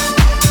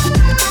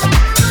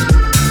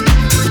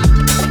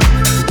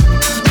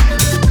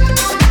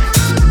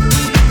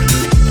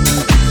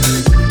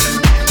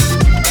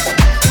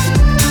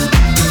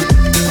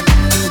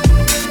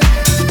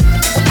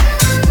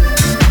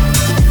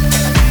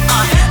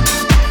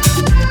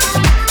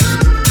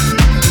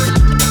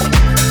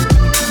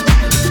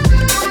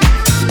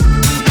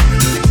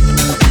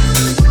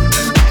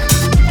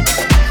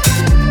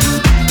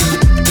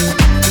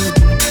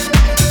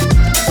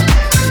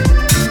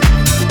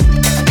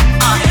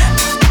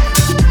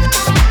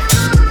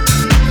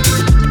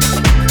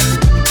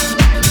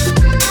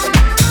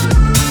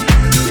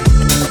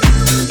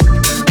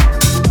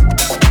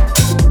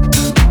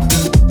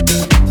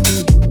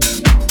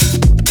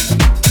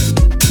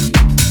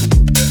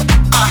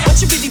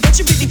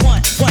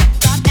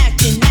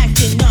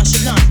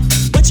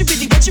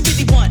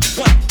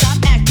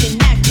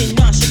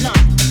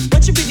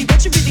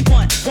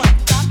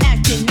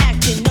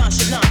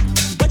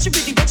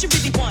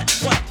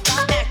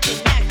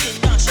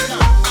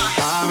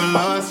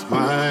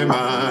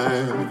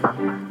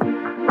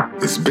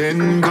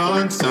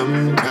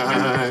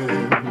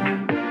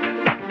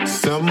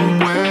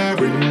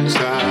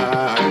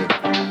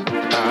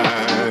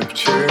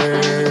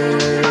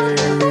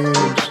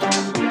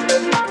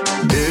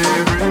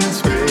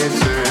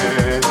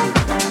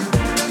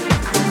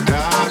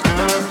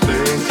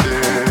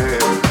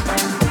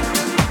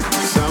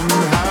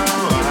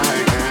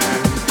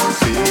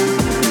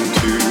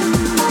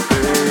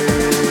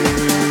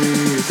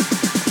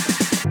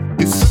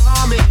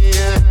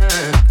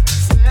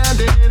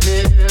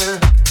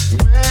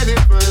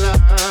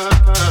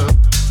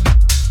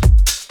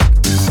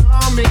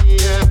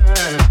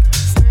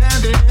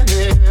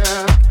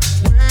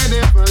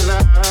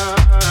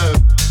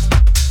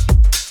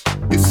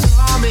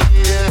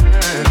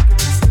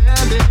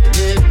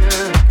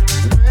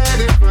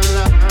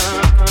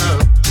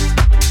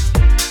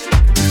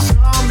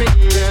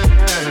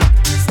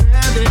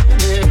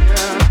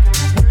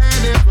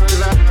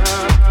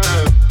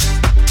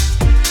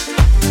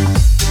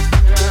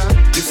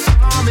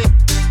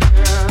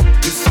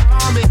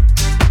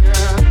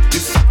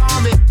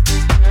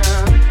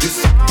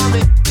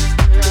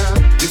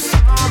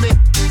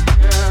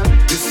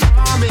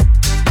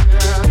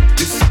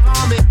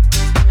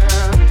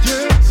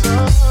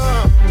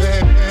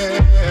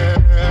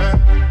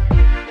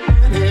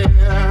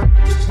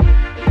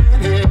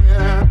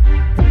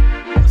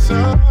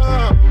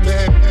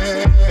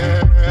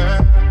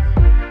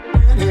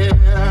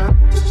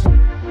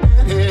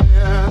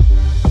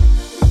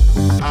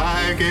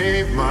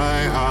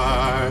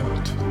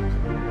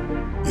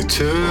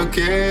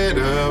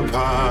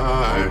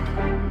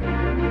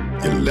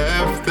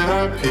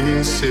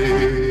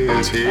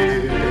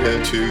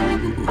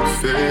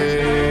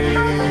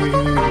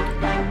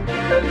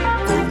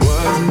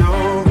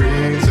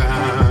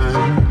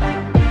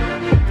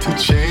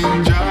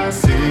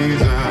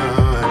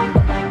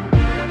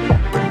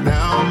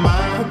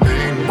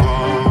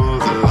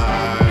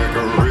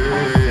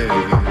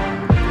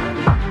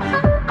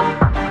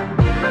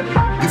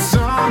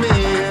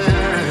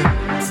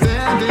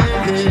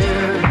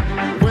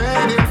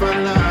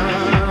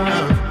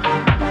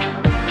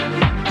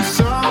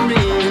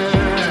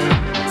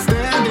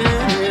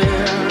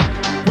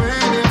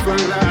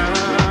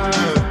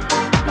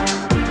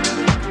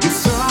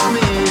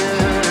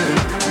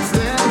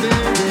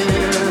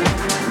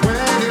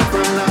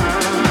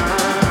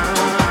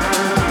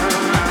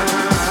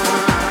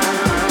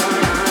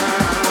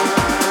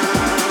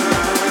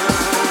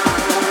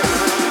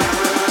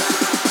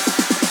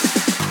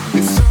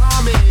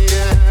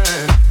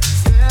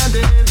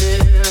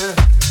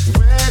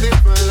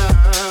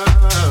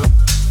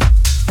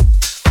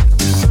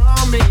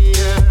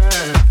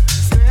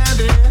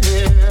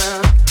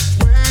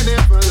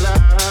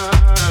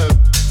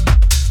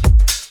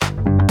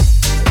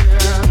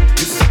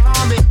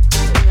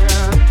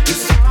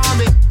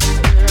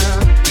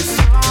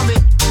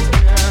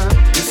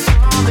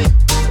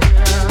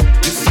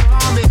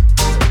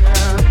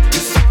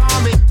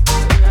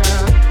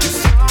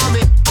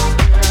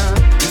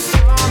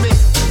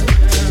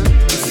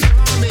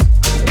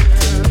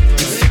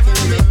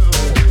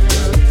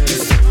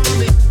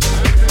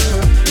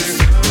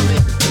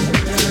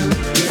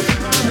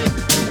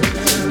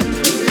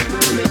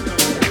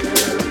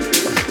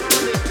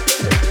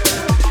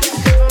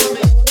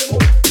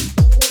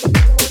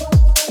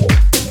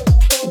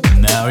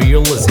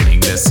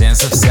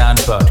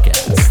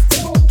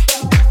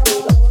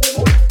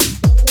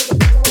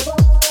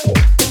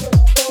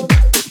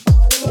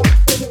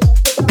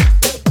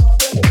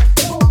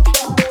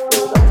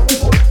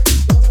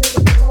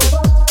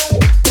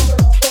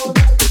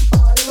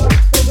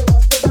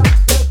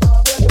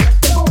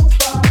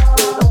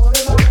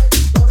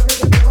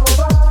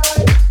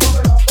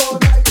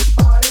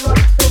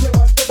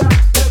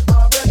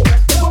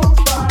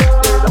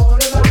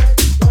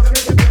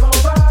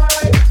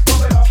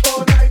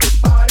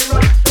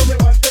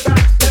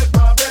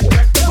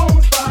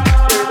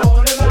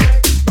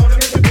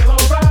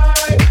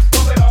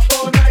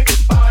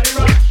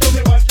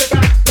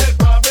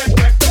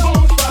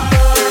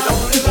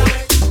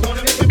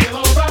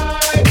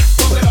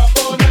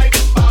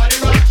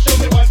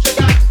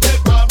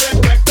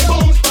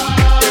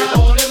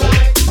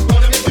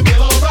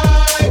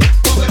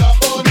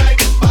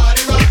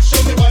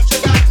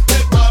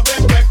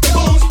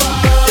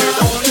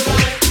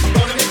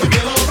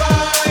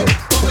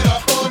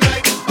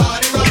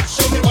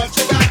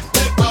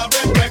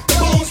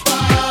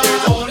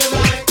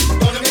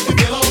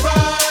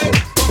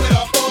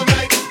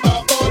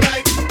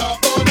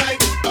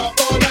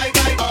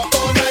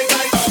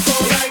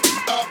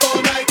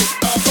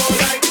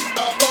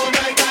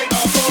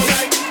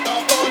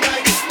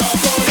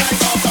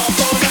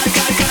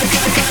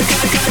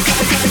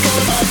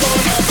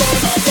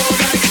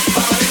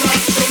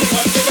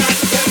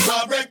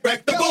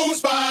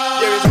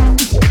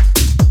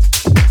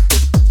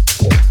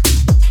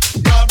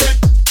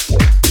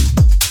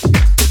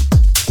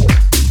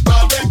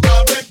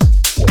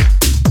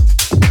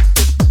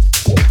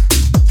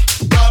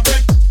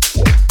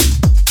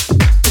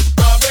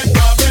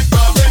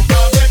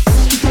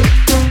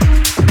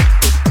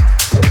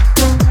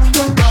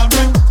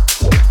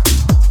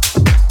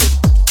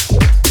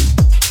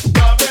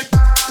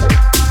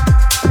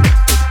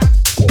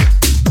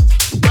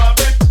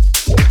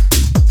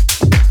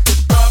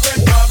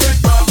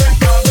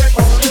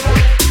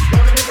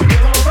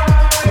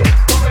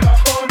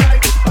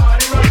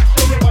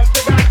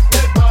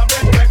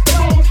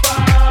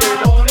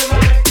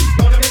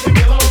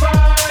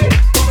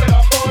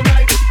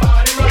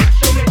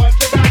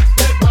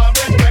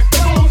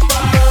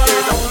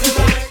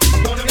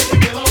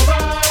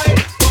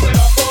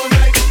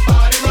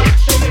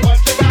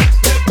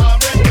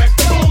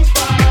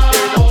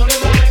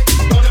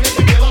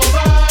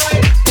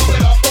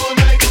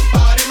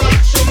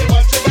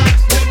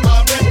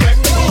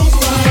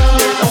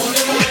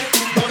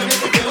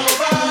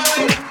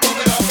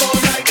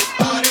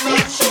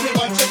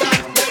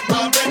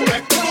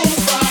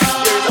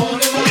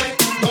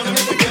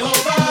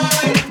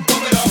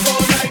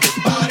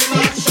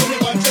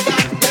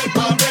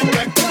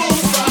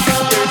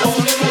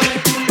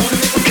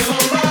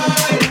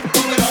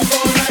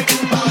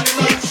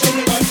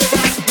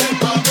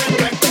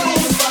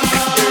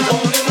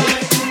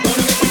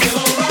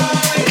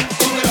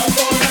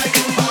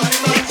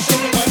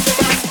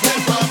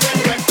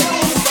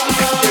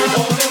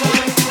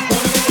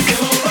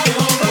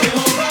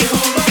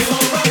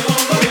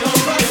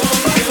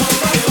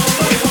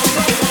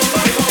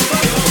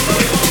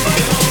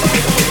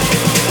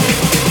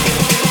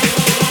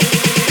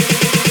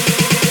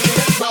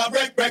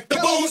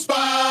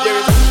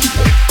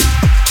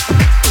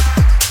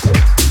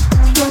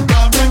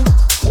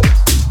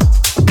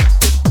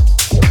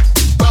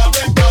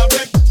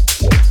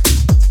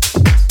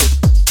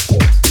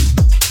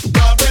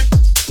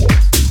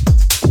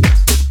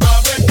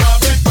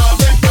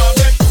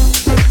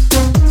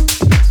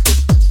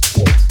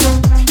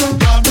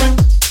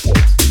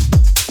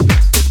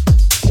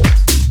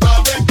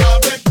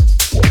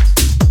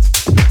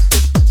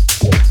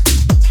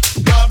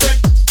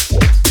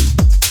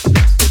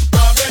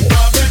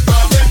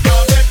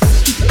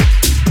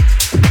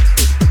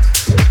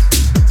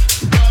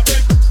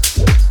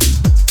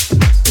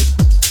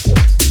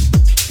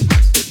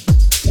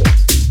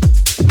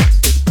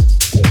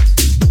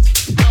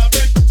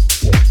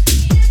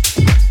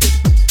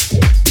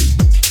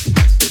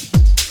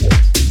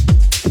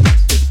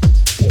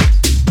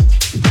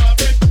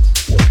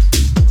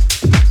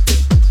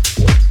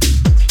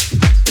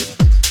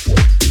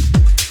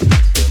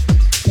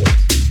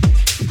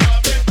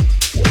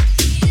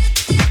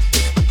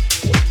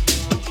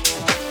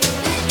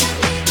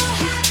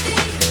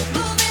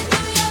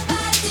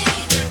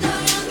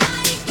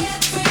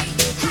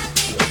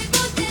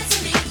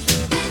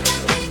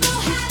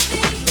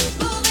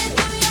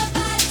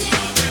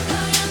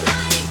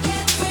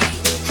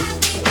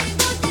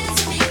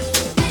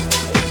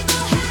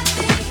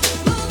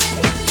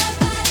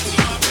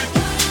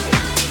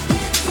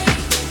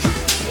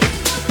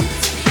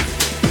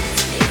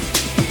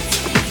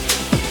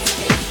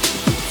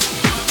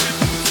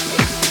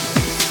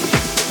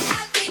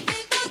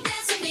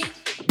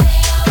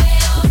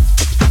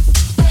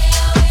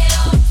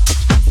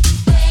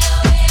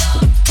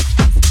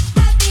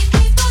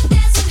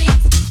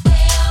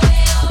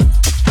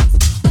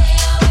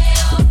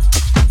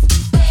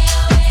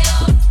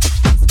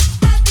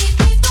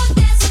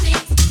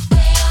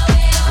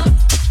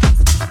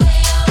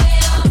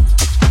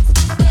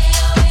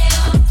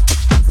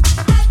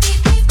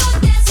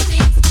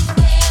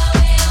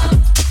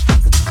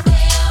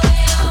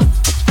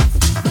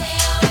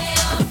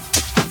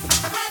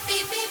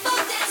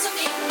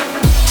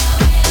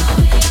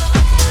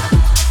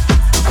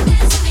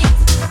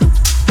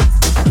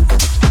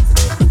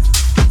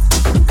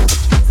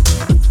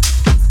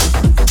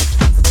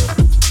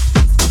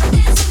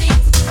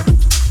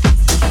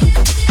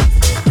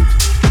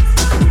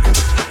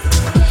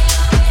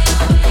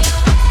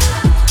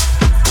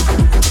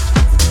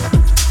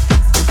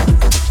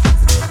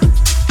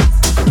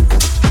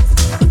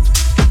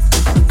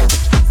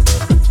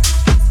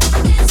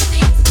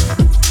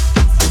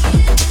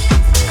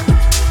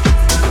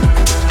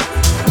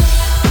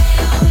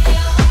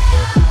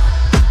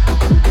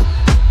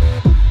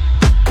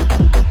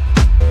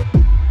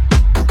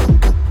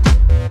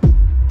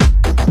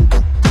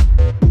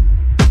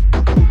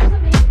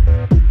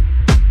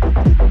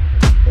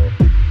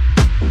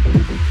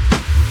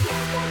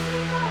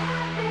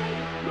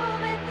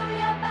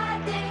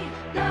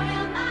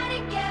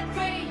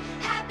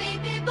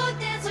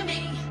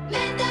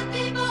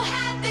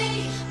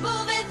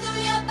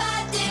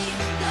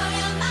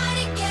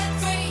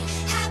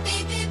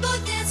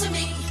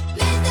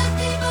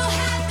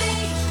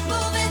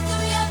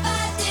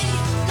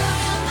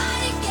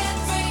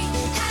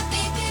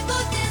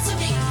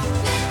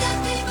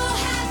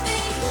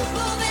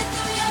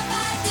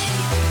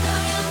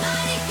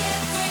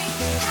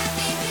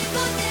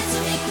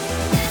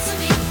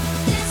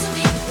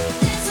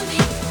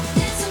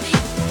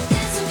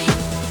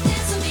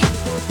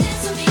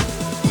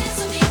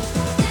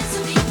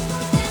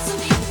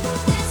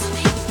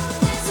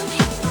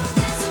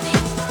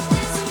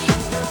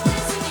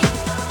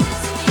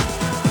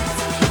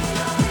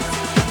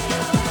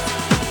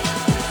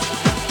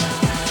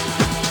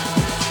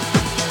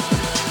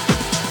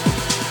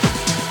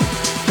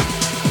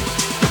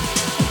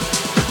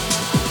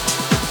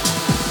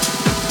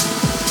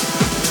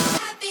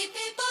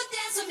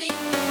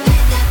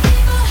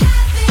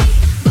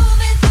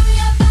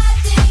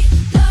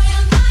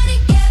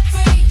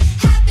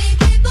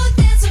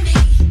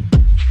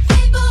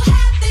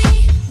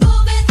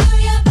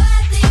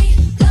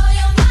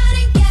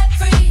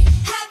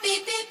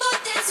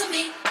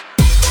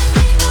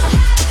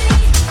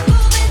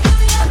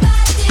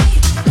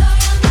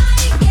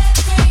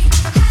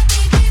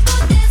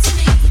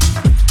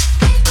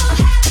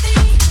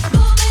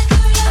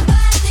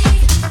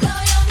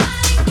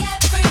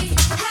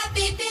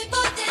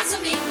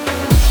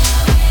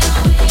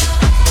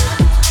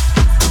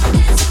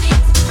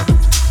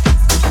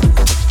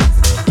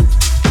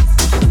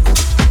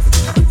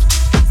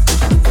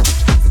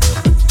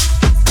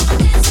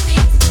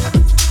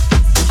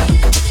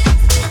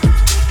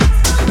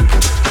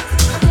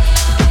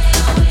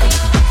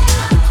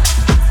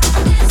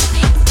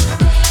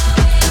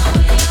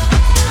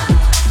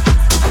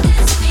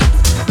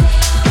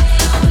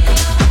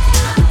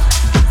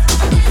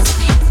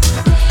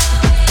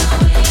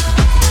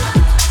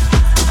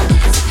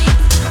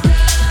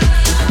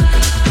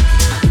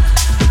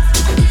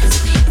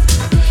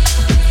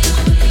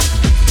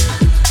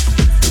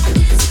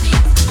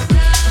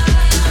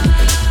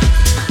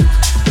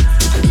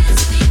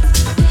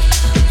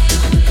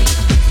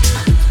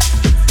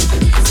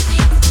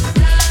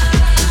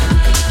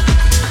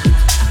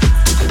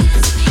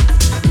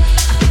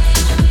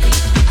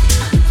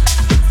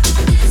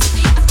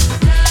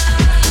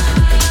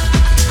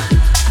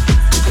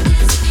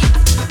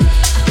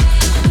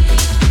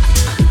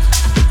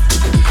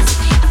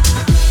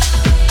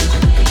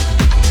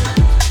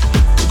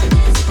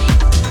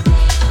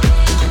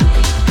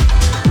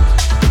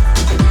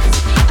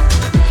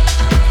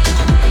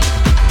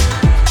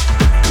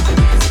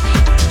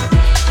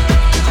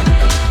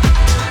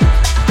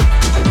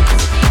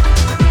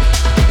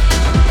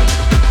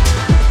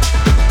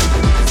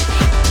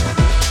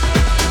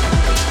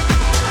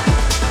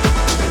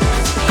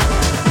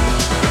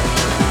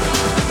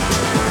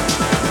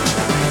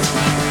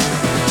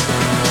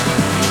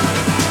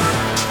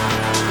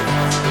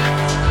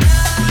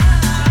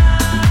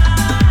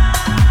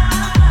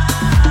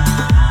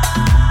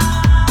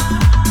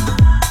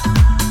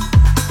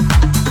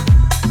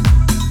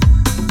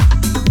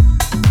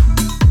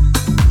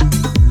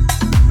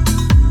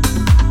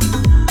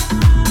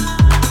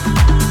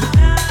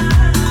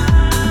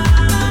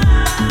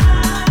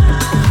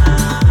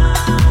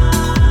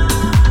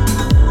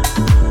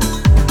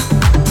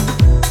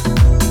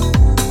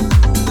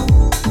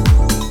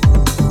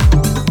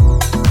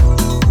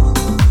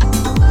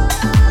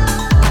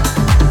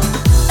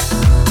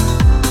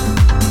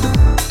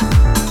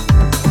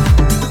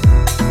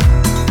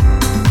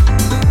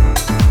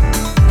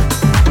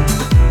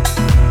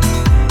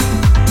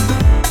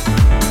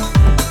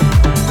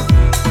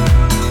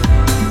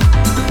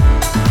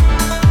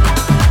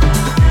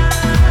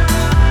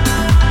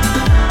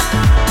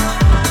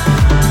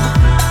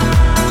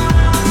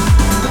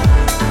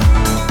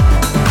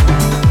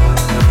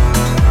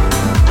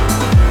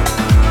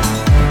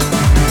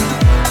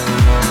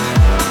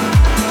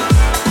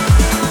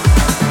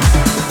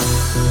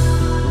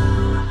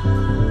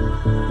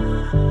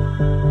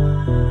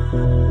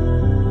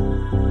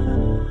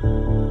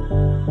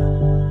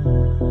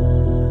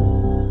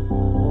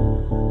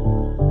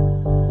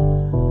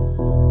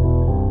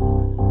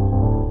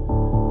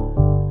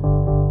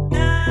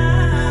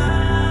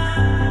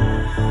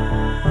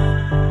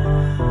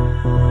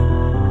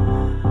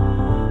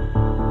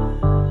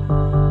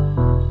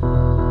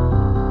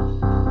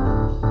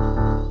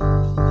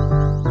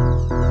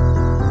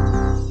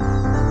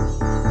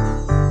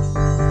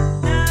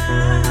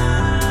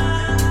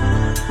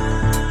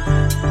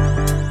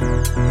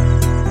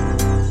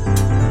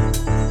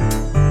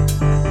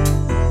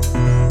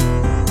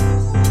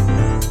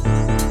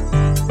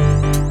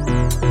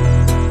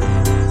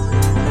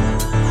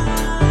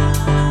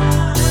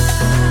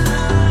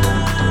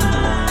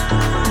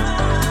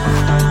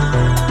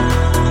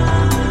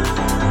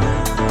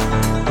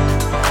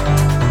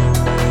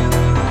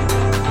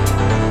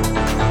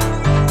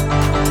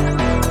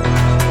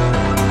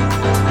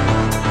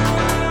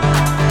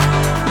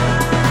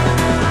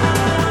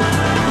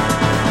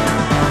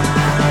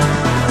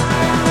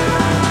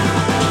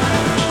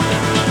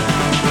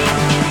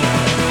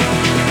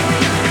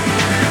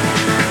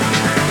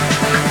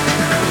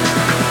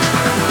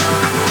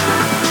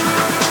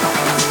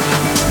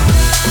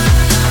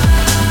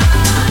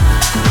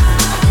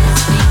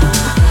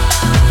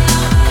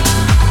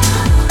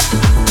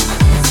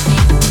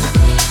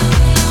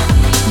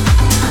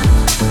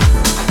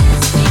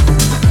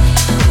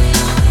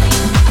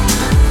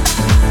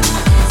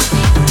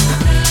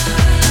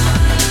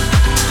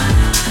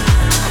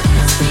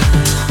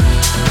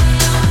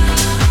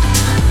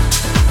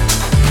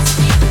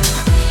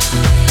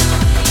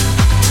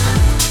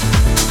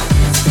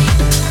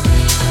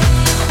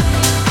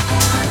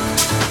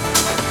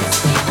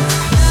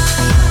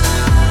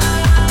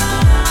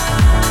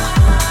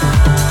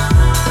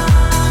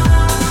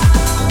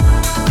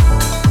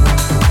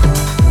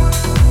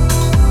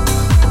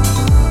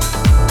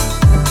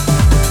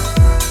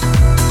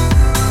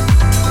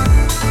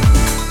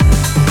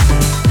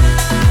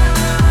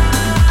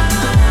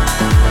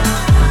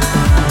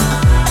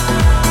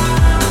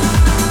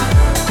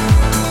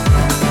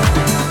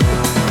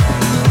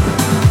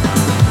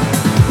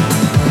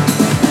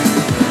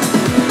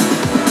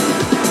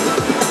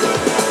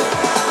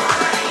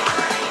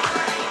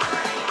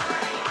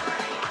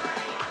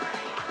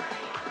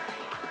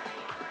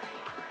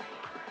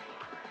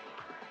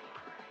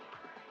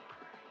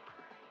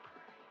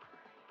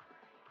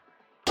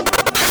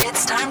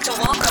 It's time to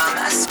welcome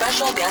a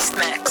special guest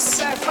mix.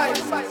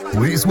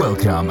 Please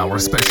welcome our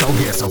special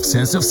guest of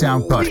Sense of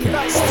Sound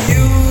podcast.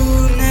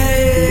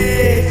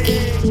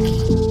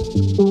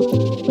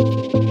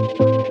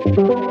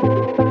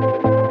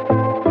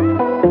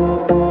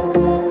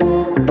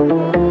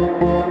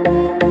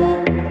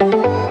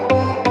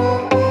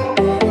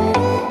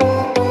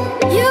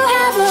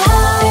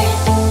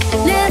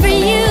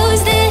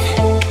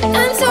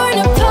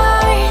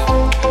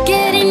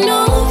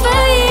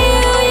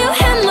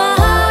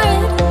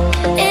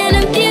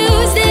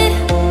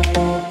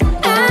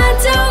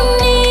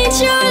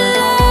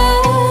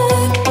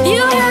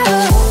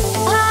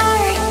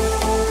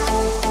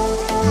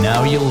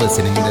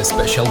 Listening to the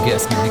special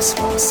guest mix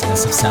for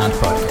Sense of Sound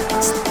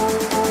podcast.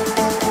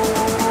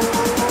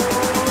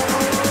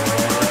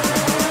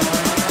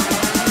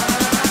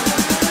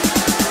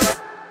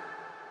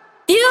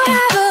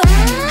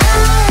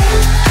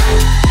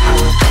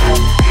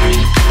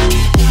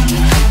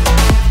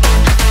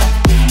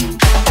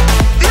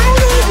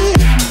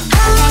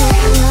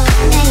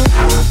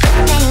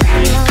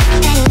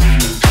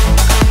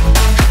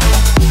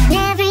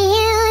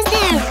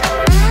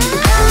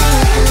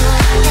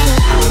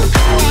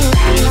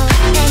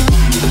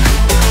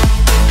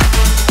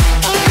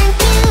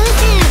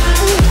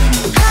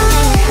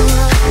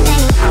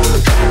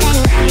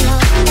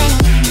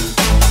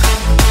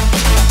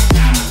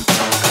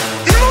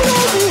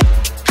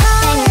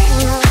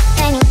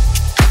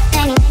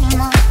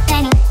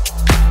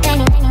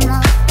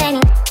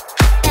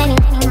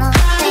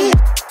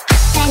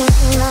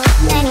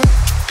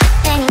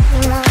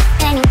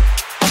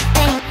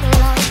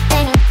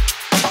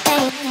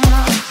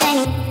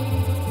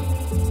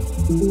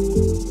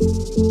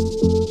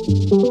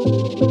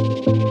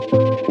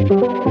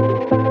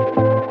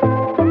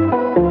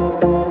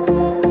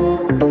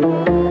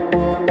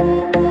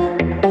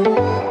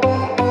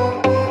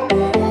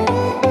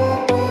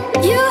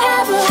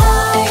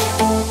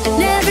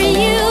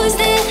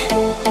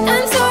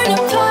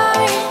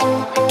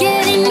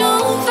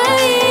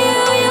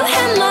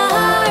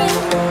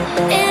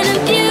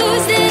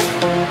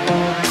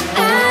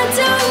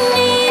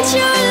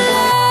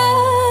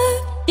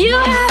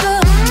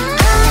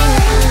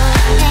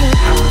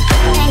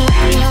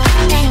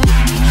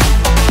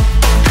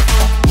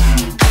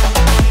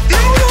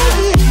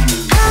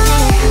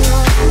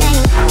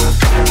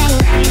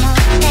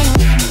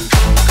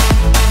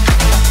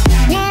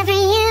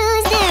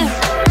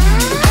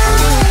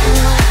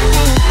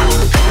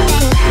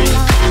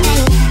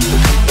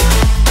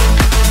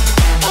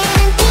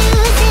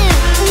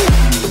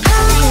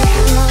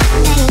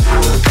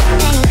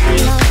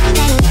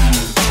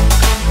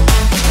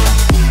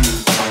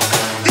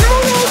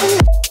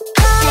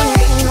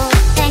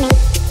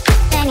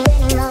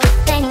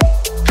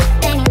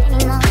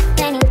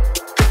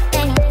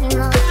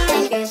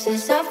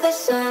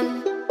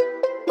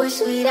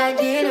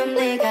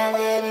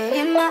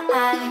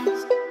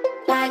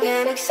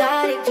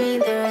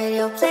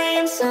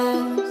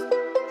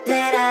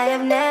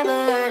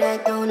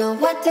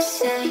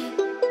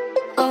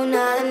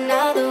 It's all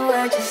around the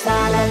world, just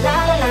la la la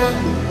la la.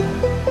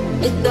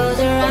 It goes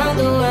around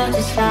the world,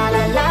 just la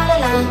la la la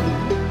la.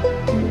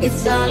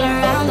 It's all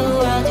around the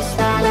world, just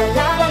la la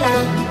la la la.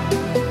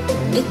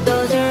 It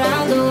goes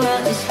around the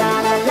world, just la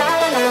la la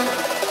la la.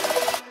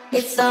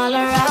 It's all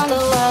around the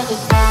world,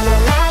 just la la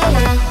la la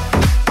la.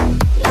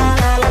 La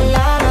la la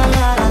la la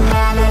la la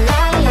la la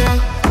la.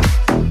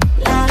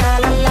 La la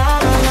la la la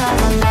la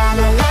la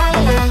la la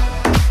la.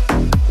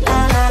 La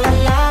la la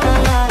la la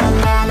la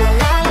la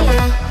la la.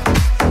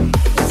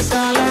 It's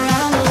all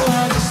around the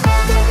world.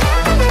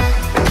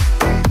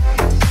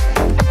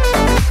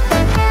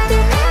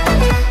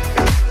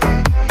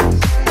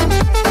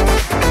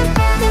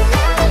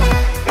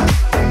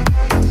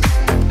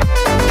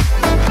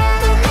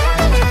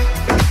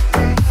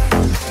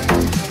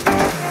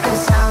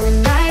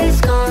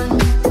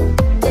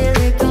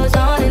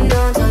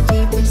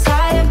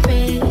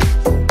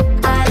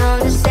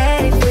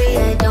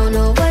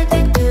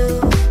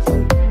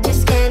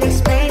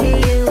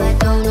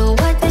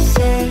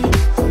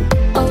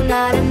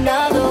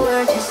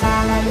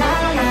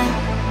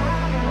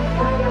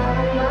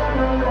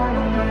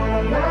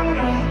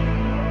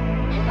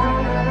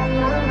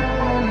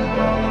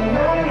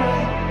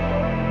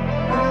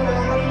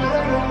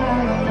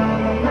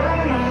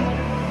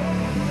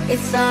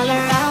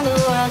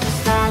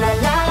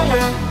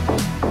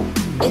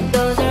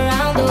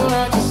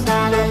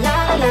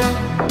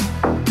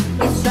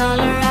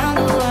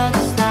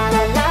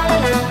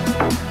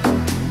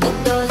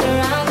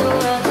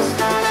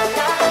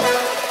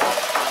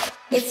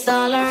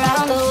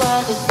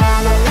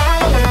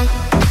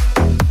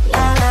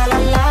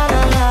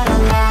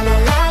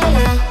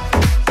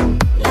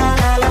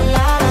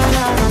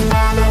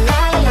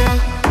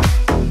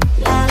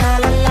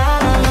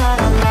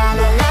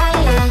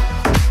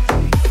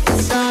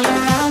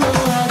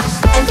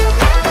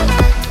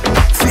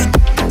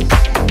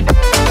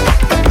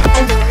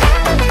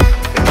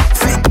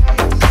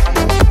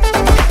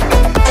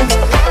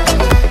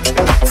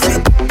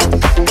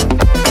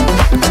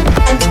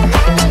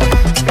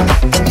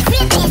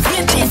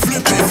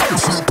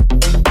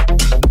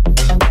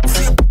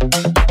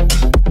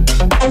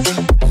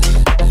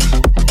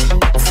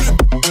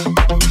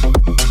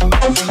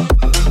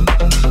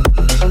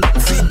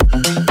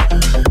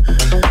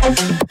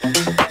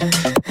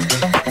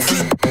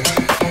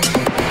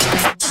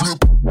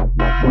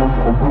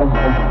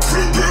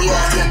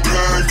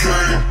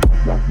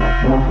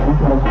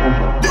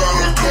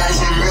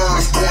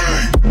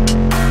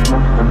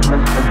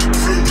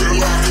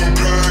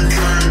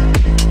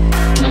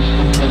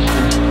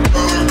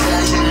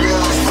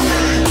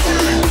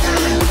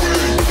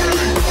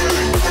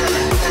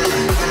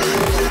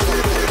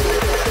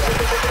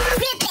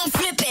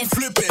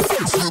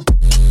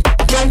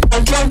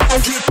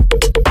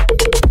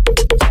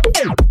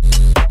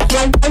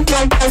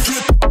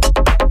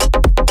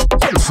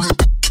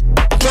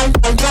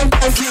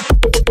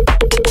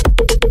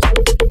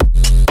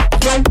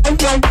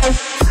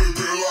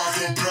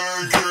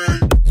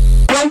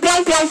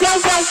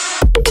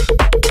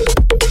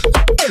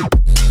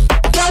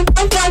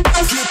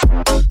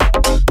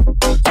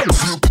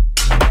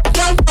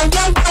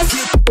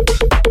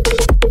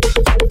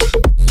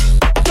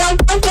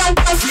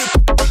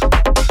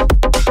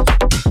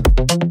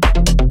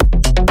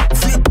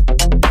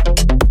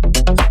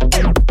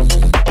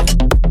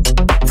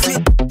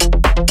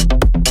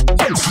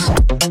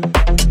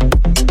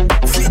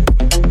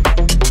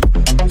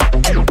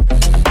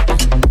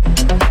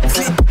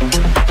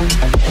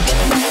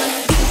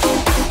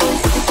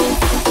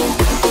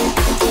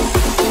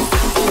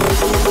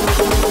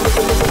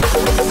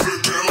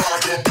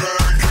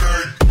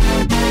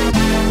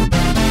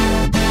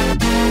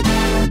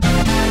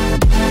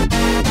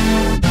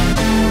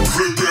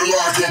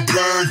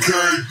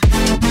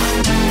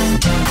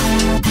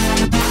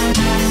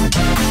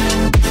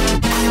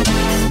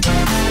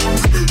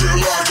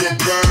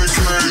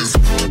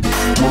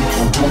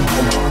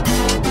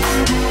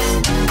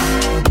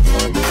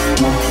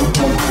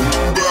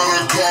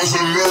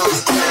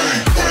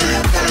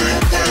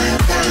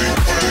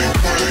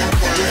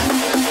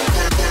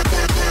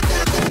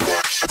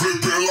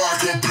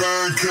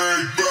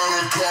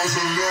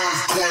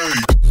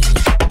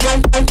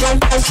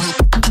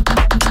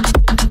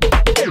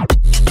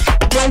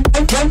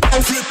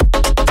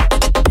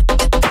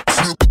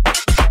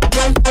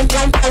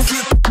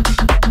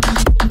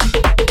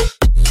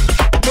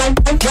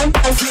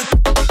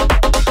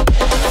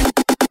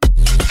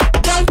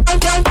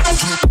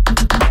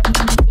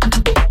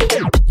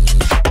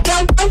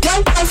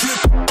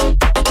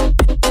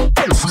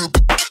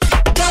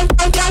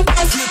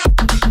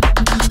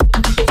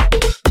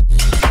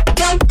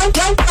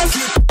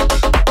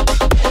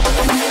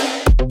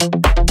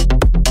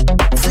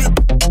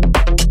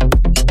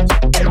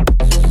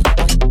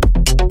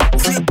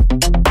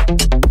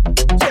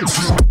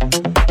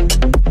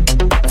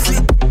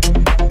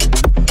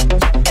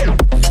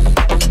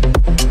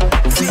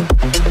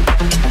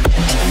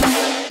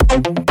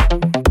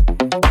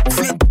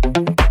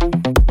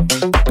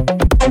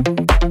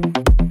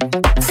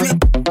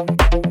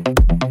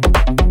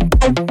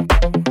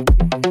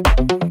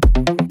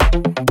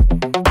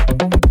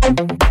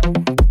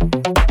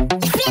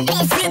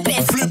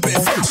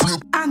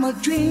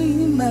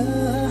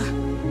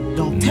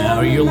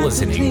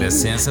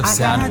 Sense of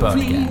Sound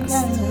podcast.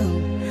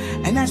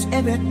 And that's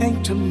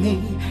everything to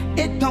me.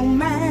 It don't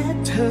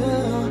matter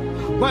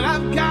what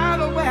I've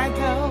got or where I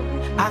go.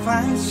 I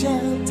find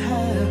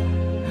shelter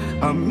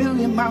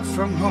 1,000,000 miles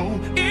from home.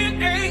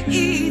 It ain't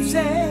easy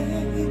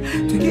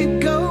to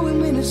get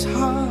going when it's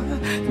hard.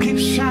 Keep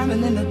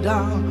shining in the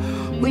dark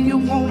when you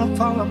wanna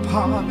fall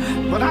apart.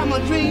 But I'm a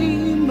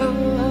dreamer,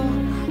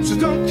 so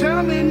don't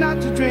tell me not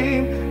to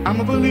dream.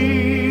 I'm a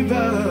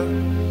believer.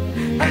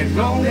 As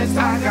long as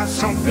I got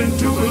something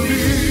to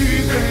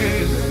believe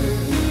in.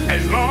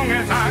 As long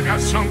as I got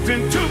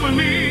something to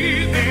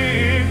believe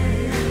in.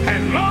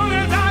 As long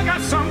as I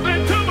got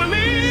something to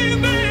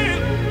believe in.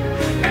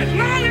 As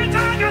long as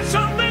I got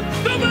something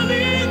to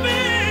believe in.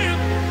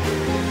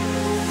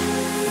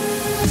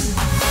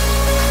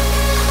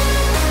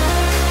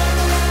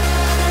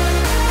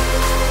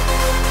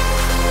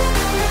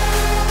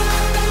 Something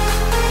to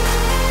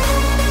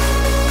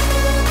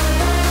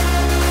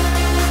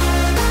believe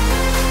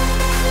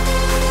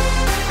in.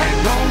 As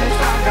long as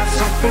I got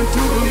something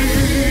to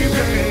believe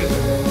in.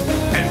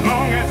 As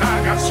long as I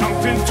got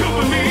something to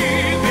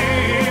believe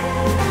in.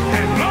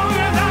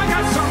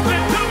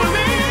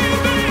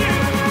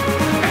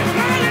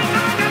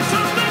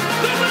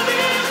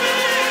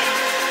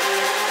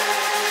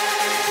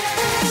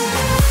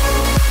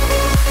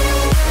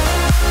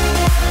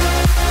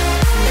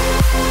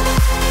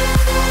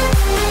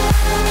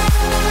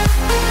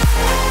 long as I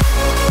got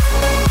something to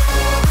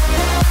believe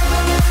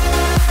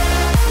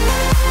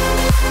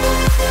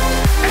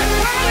As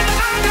long as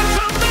I got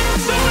something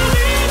to believe in.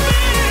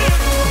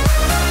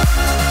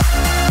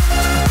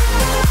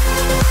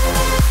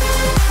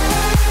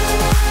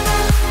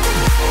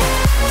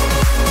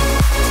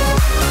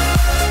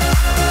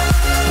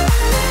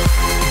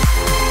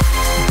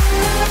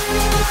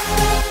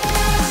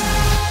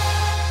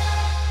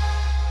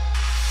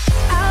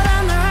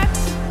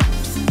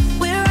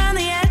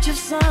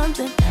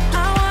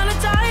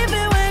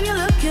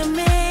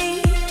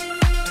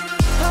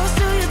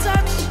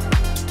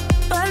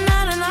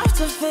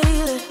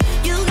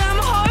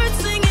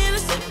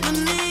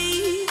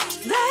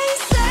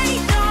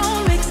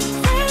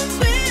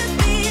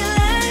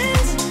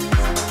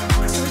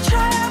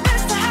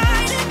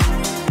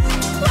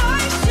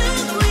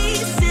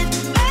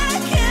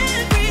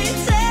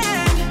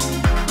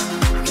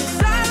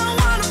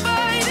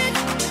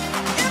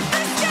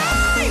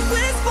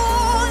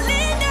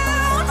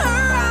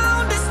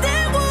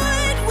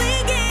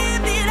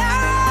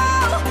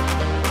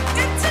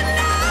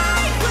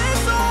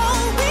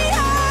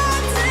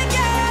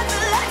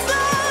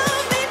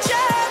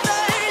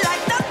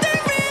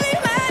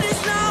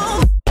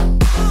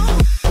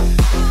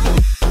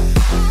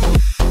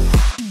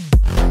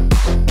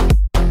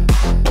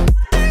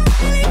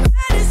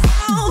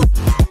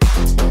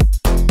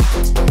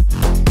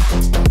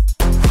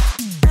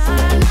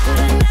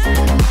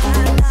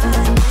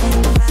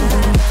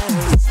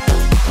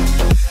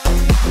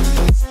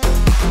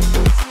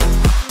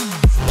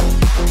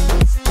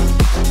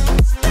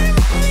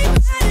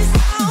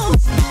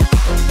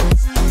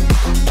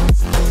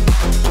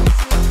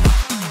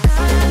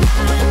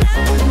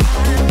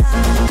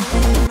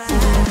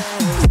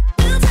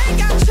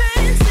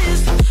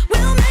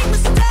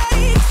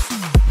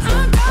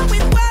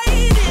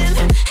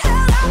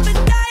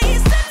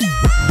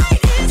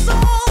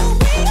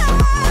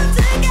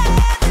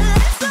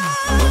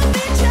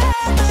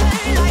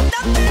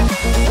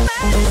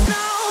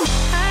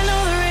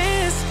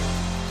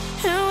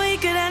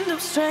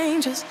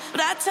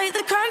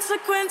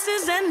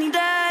 consequences any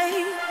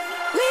day.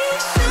 We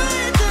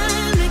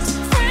shouldn't mix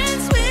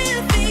friends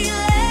with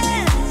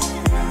feelings,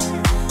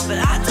 but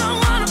I don't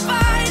wanna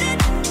fight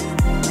it.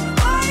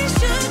 Why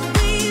should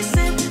we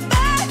sit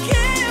back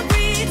and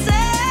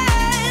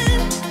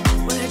pretend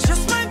when it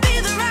just might be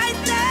the right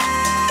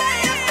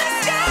thing? If the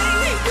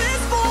sky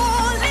was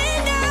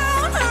falling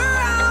down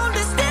around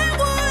us, then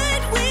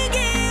would we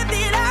give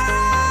it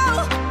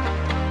all?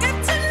 If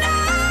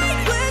tonight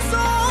was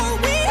all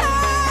we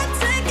had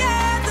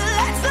together,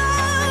 let's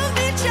love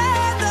each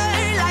other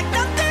like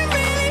nothing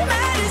really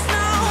matters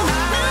now.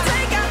 We'll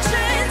take our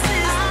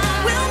chances,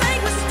 we'll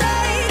make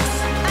mistakes.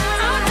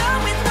 I'm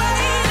done with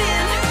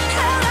waiting,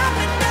 held up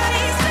in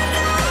days.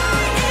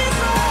 Tonight is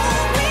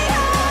all we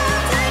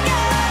have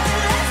together,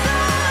 let's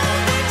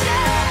love each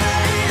other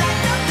like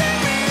nothing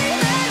really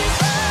matters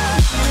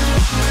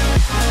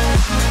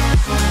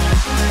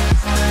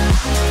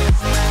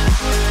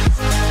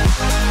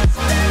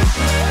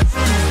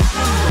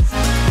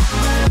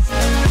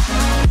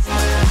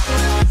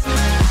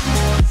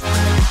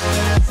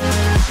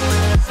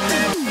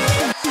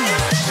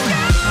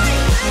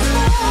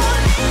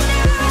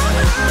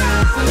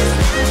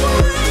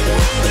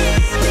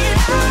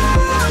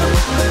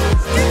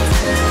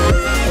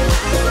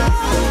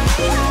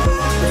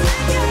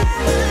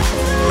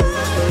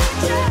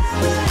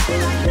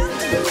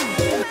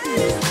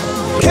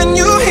Can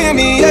you hear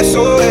me?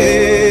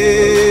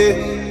 SOS.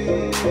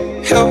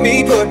 Help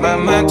me put my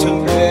mind to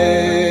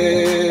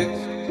rest.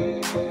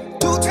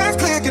 2 times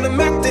click and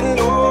I'm acting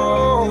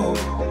low.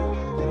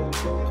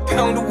 A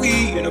pound of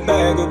weed and a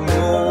bag of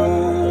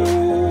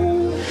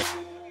gold.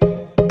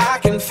 I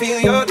can feel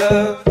your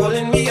love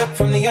pulling me up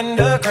from the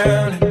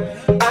underground.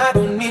 I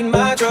don't need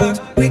my drugs.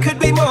 We could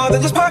be more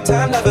than just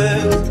part-time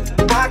lovers.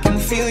 I can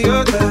feel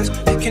your touch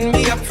picking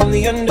me up from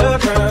the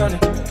underground.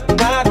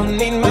 I don't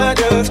need my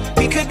drugs.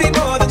 We could be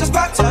more than just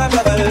part-time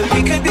lovers.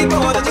 We could be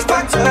more than just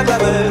part-time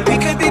lovers. We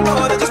could be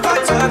more than just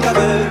part-time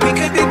lovers. We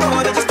could be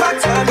more than just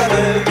part-time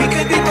lovers. We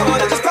could be more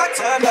than just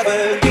part-time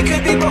lovers. We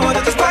could be more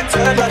than just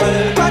part-time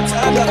lovers.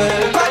 Part-time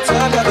lovers.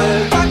 Part-time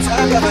lovers.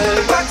 Part-time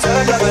lovers.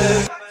 Part-time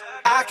lovers.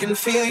 I can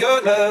feel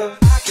your love.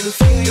 I can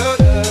feel your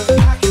love.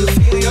 I can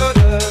feel your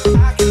love.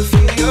 I can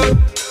feel your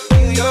love.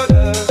 Feel your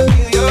love.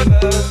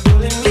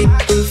 Pulling me.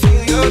 I can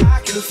feel your. I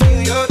can feel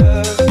your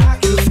love. I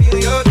can feel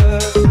your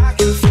love. I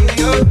can feel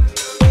your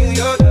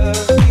love.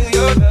 Feel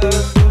your love.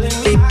 Pulling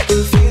me. I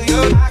can feel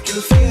your. I can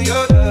feel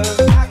your love.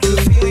 I can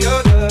feel your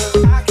love.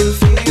 I can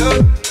feel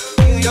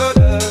your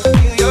love.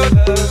 Feel your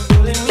love.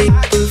 Pulling me.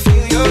 I can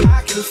feel your.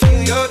 I can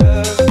feel your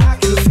love. I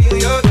can feel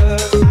your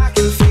love. I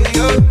can feel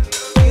your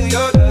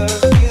love.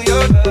 Feel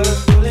your love.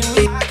 Pulling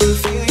me. I can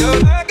feel your.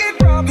 I get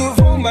robbed of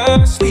all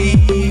my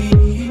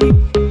sleep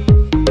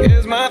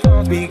as my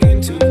thoughts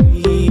begin to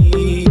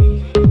leave.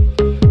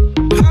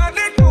 I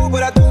let go,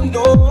 but I don't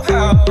know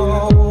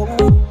how.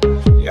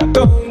 Yeah, I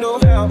don't know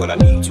how, but I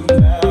need you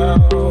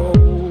now.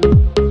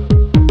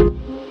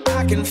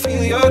 I can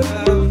feel your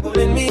love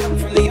pulling me up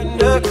from the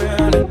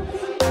underground.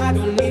 I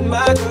don't need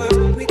my drugs.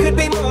 We could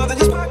be more than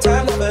just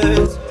part-time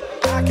lovers.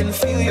 I can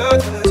feel your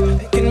touch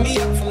picking me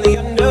up from the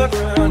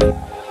underground.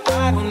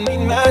 I don't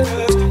need my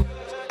drugs.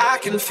 I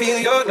can feel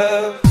your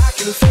love. I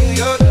can feel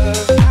your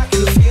love. I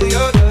can feel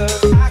your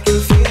love. I can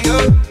feel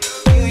your love.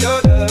 Feel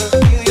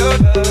your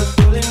love.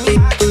 Pulling me.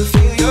 I can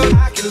feel your.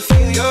 I can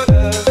feel your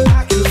love.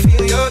 I can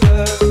feel your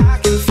love. I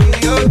can feel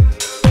your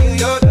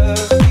love.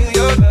 Feel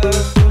your love.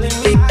 Pulling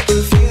me. I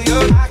can feel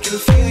your. I can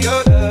feel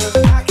your love.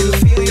 I can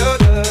feel your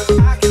love.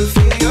 I can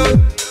feel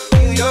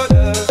your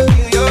love.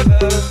 Feel your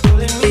love.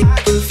 Pulling me. I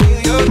can feel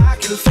your. I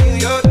can feel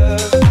your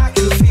love. I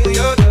can feel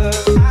your love.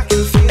 I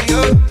can feel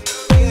your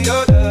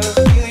love.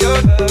 Feel your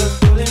love.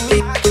 Pulling me.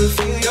 I can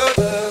feel your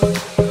love.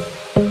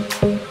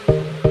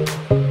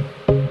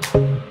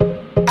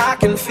 I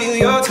can feel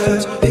your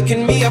touch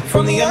picking me up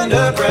from the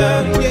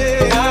underground.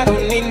 Yeah, I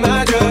don't need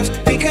my drugs.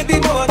 We could be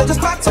more than just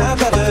part-time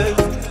lovers.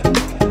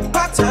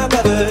 Part-time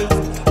lovers.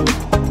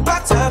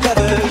 Part-time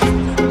lovers.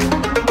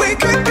 We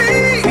could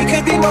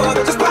be more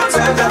than just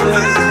part-time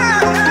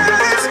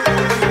lovers.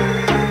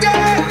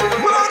 Yeah,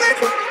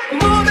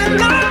 more than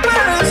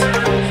lovers.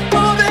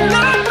 More than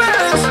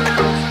lovers.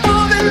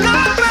 More than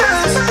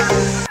lovers.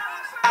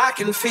 I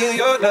can feel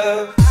your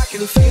love. I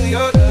can feel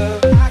your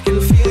love. I can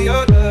feel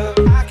your love.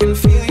 I can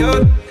feel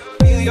your love.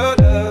 Feel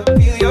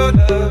your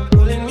love.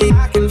 Pulling me.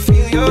 I can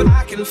feel your.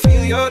 I can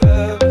feel your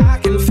love. I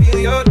can feel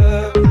your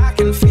love. I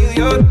can feel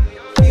your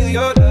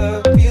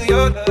love. Feel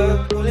your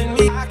love. Pulling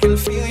me. I can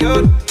feel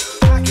your.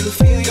 I can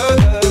feel your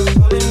love.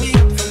 Pulling me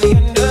up from the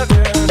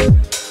underground.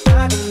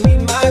 I don't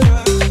need my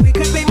drugs. We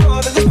could be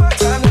more than just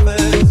part-time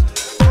lovers.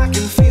 I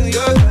can feel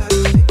your love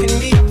picking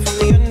me up from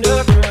the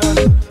underground.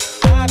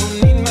 I don't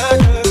need my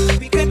drugs.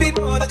 We could be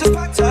more than just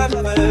part-time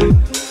lovers.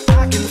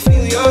 I can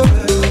feel your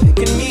love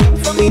picking me up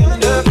from the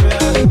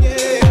underground.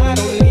 Yeah, I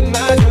don't need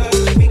my drugs.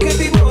 We could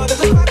be more than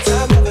just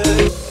part-time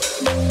lovers.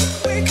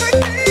 We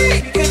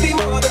could be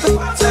more than just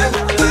part-time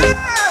lovers.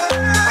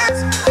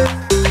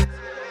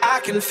 I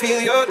can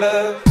feel your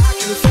love. I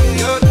can feel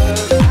your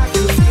love. I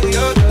can feel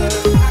your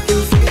love.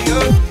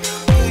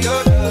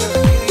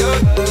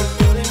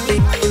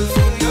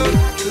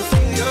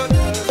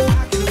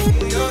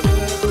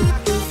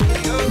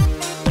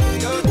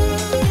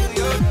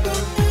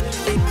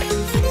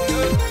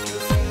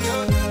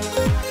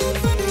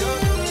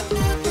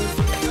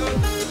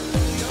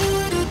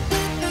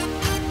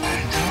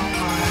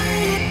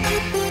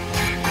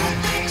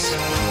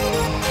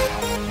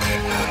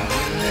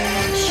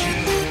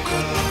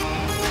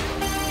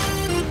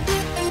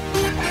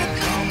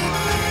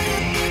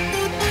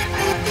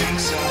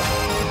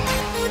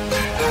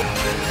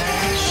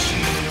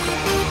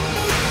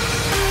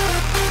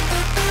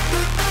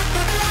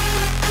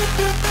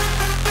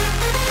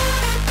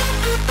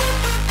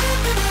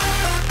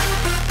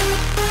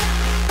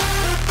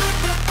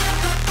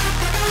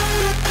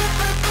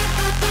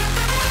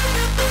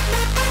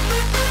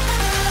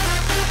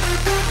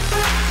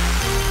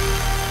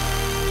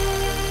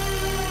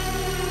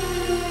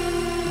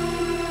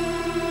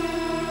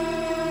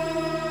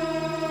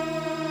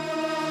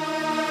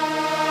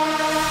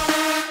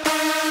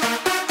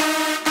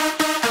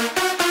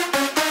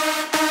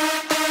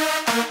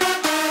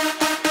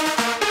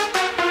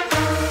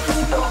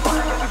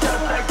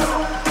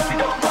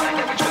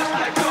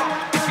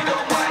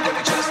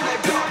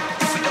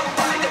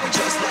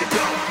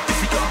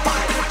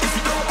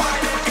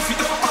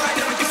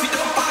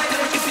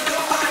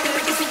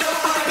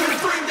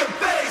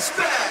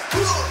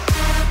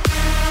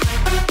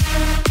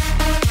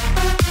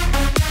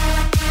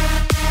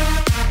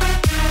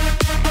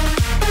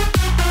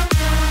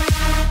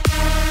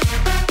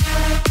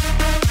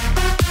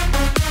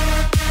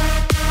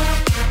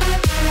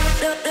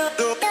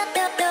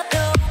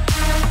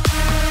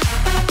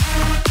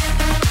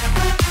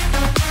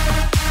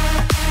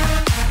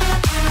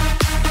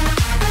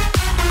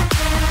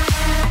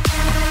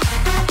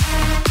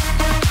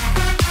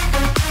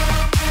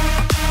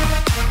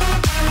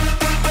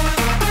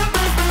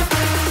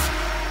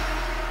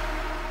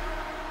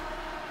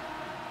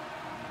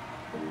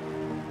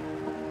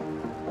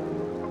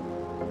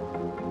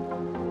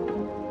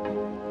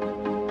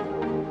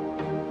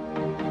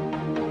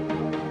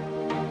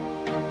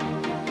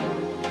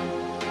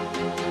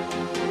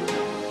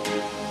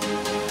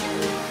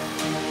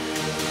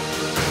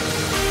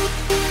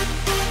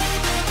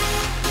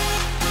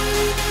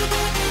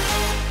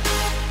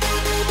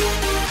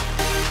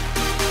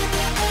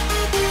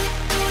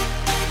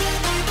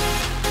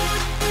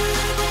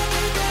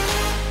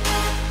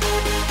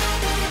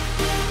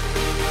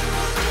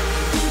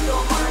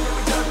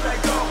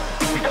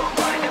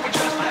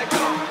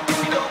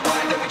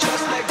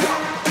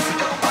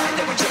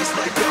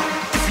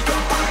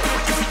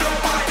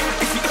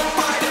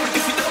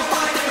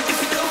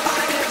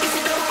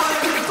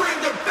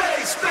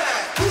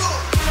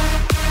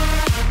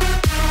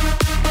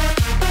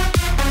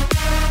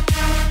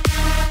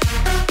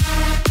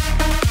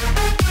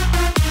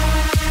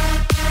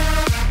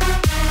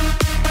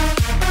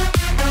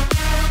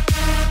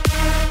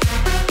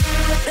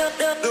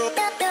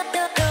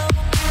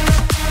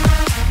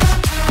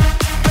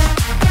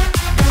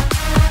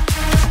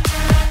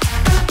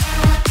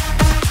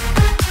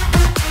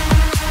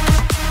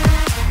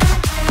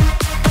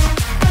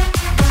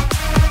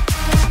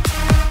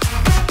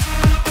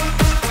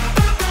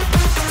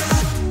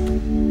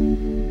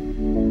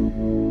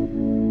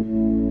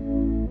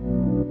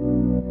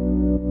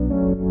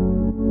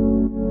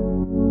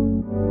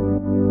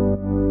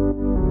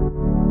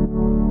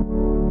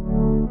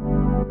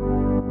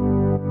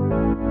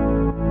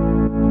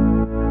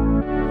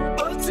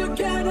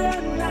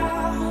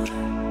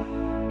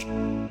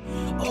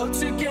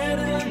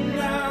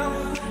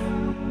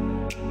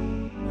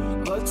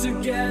 all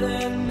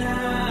together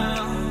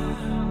now.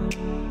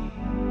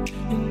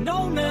 In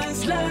no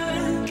man's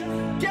land,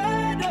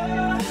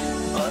 together,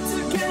 all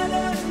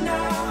together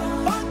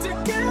now, all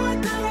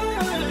together,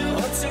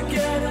 all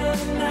together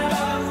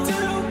now,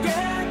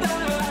 together,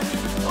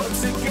 all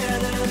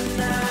together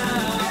now,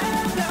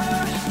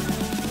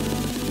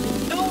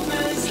 no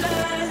man's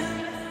land,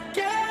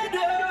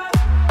 together,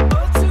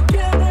 all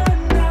together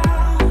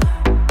now,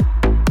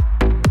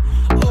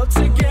 all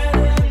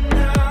together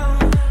now,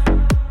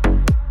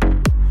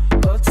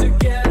 all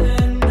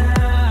together now.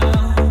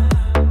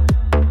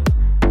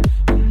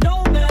 No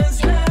man's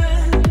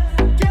land,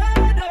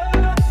 together,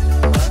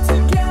 all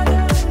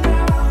together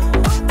now,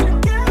 all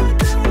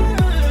together,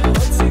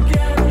 all together now,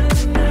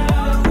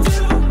 together,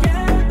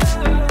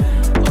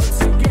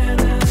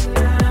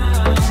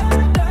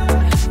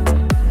 all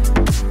together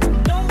now.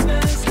 No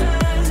man's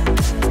land,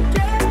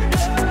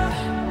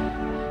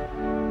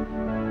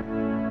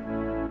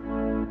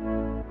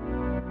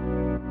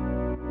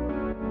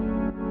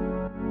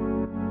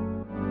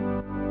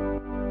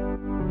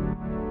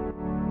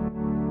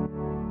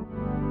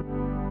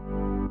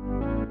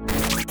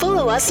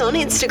 Follow us on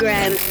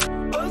Instagram.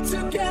 all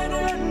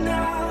together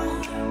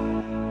now,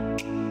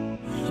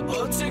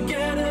 all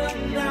together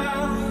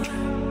now,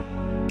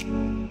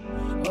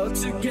 all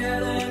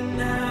together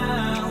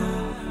now.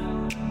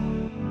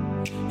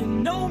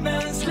 In no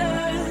man's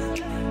land,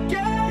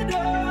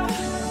 together,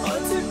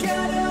 all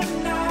together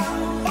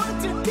now, all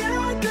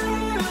together,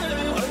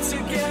 all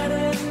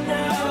together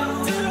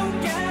now,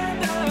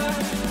 together,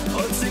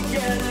 all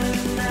together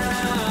now.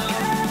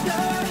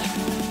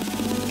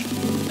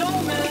 No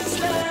man's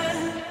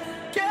land,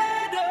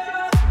 together,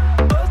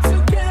 all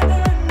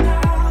together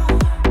now,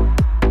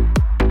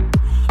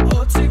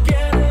 all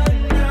together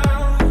now,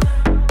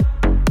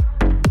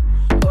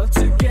 all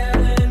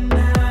together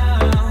now.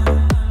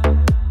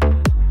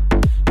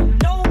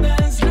 No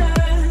man's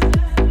land,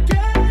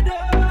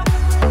 together,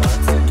 all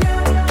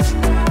together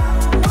now,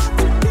 all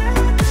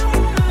together,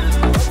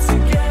 all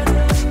together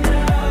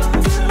now,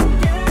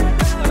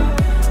 together,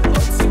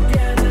 all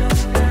together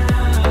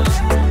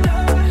now.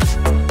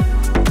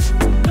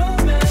 No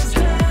man's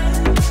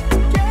land,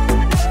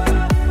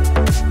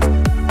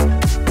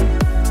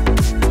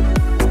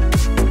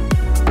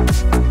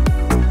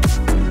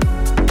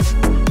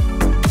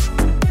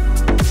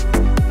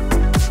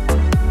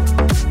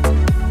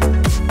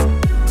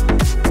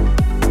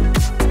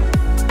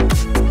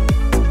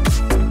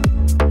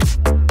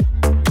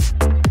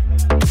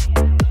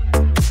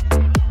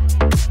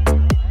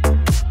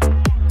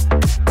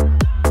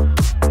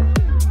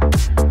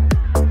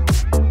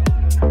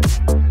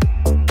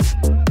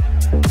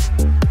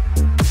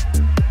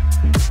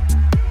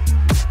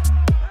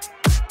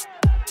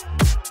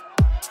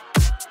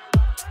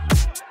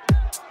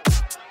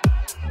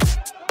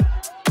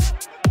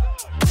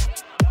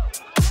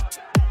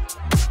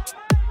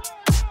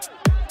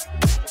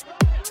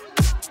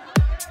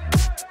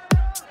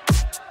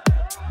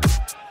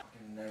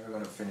 I'm never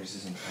gonna finish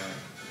this in time.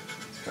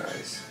 This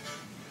guy's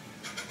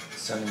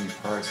sending me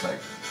parts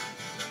like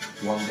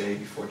one day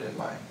before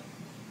deadline.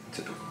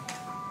 Typical.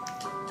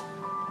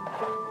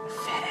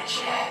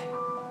 Finish it.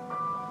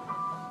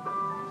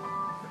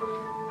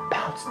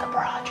 Bounce the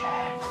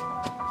project.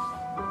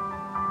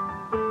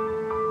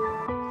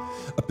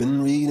 I've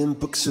been reading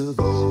books of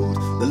old,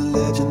 the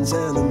legends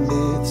and the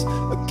myths,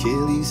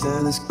 Achilles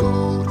and his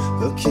gold,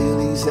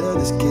 Achilles and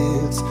his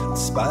gifts,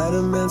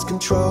 Spider-Man's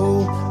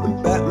control,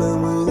 and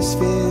Batman with his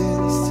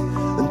fist.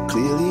 And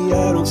clearly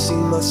I don't see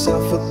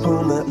myself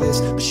upon that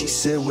list. But she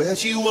said,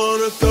 where'd you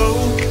wanna go?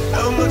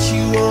 How much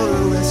you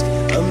wanna risk?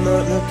 I'm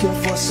not looking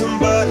for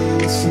somebody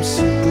with some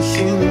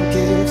superhuman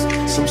gifts,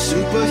 some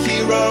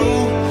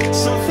superhero,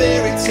 some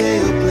fairy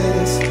tale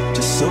bliss.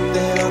 Just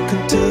something I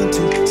can turn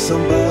to,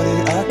 somebody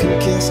I can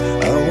kiss.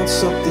 I want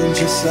something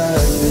just like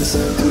this.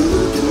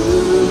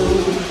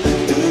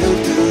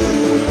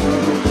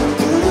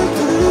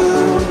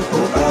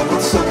 Oh, I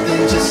want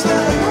something just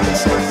like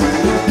this.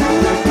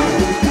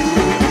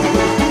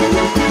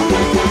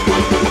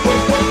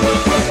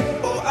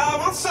 Oh, I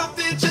want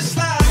something just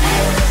like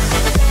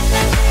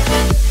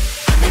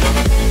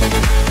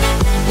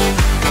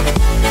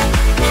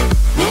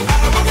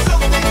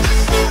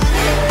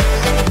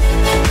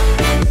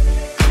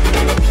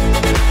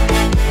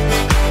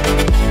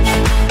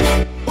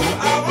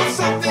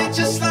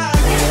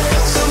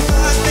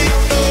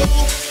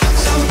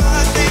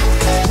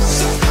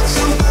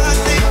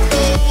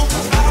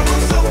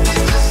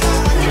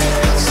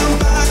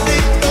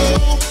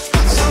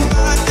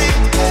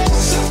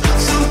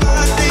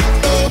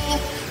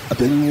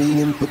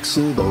books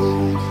of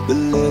old, the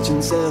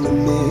legends and the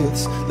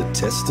myths, the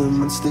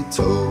testaments they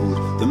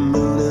told, the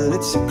moon and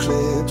its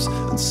eclipse,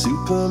 and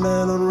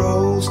Superman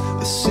unrolls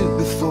the suit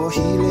before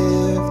he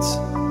lived.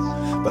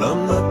 But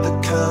I'm not the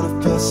kind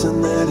of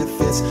person that it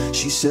fits.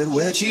 She said,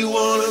 where'd you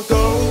wanna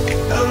go?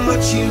 How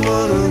much you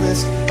wanna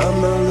risk?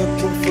 I'm not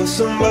looking for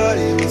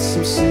somebody with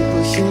some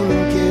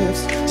superhuman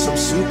gifts, some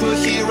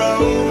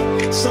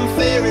superhero, some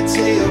fairy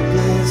tale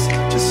bliss.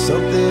 Just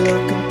something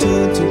I can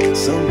turn to,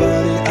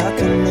 somebody I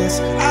can this.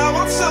 I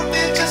want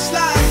something just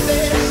like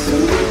this.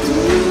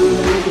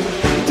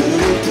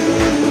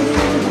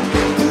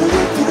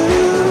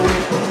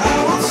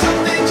 I want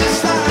something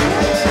just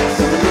like this.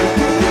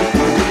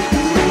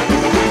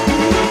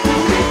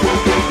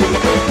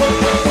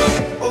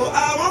 Oh,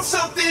 I want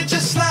something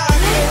just like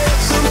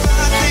this.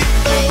 Somebody,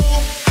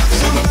 oh,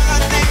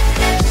 somebody,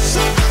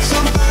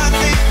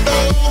 somebody,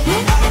 oh.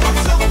 I want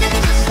something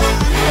just like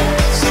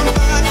this.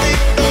 Somebody,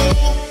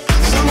 oh,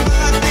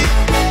 somebody,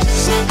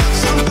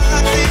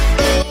 somebody,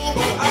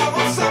 oh. I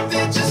want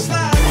something just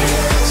like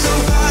this.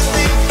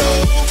 Somebody, oh,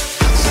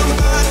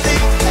 somebody,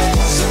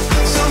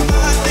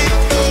 somebody,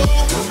 oh.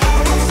 I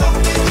want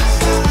something just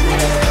like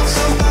this.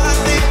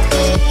 Somebody,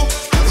 oh,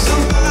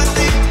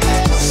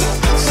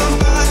 somebody,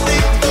 somebody,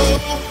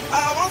 oh. I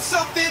want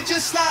something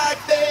just like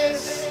this.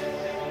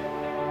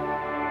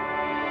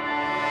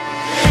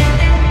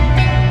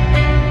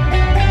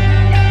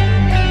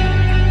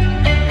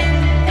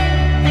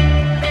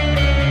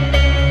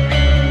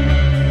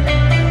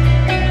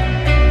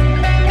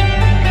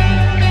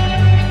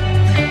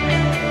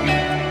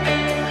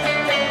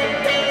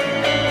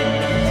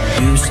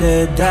 You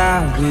said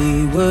that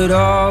we would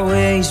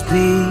always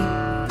be.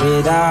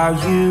 Without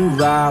you,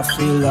 I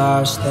feel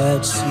lost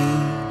at sea.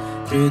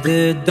 Through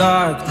the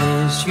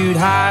darkness, you'd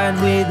hide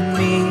with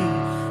me.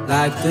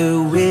 Like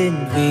the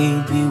wind,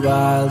 we'd be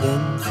wild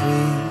and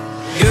free.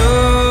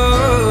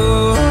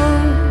 You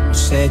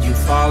said you'd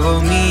follow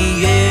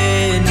me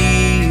anywhere.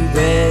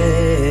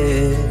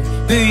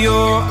 But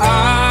your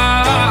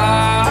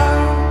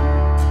eyes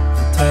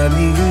tell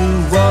me you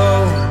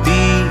won't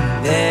be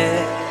there.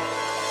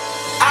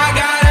 I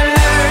gotta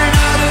learn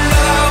how to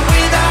love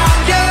without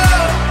you.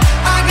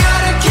 I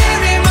gotta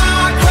carry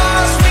my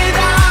cross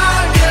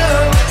without you.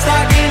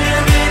 Stuck in the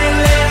middle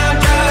and I'm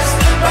just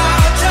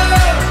about to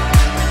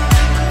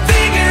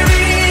figure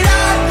it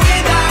out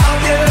without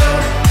you.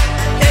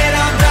 And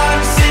I'm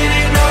done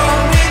sitting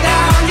home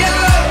without you.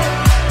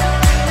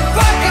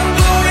 Fuck, I'm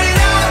going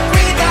out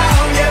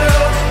without you.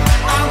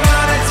 I'm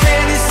gonna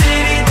tear the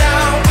city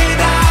down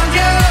without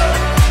you.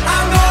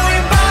 I'm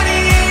going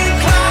Bonnie and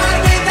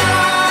Clyde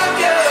without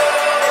you.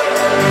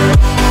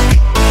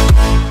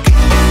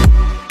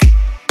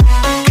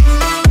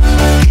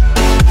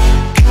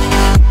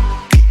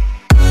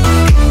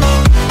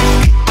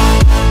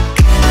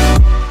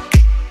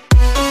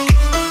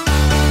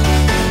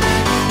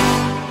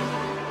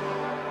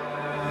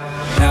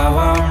 Now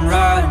I'm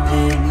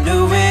running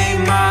away,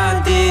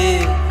 my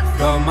dear,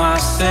 from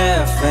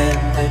myself and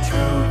the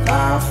truth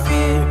I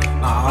fear.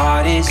 My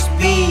heart is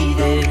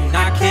beating,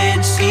 I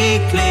can't see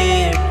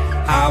clear.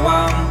 How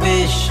I'm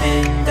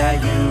wishing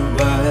that you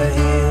were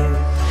here.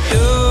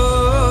 You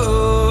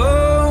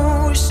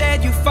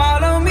said you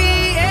follow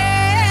me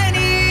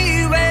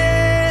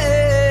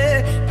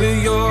anywhere, but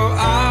your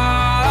eyes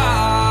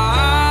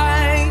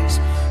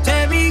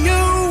tell me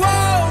you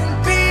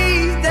won't be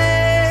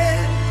there.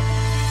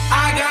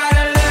 I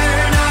gotta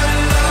learn how to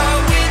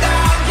love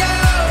without you.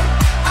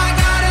 I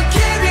gotta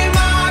carry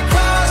my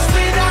cross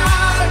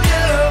without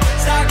you.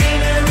 Stuck in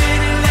the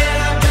middle and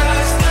I'm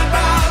just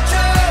about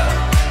to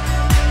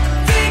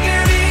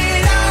figure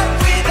it out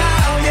without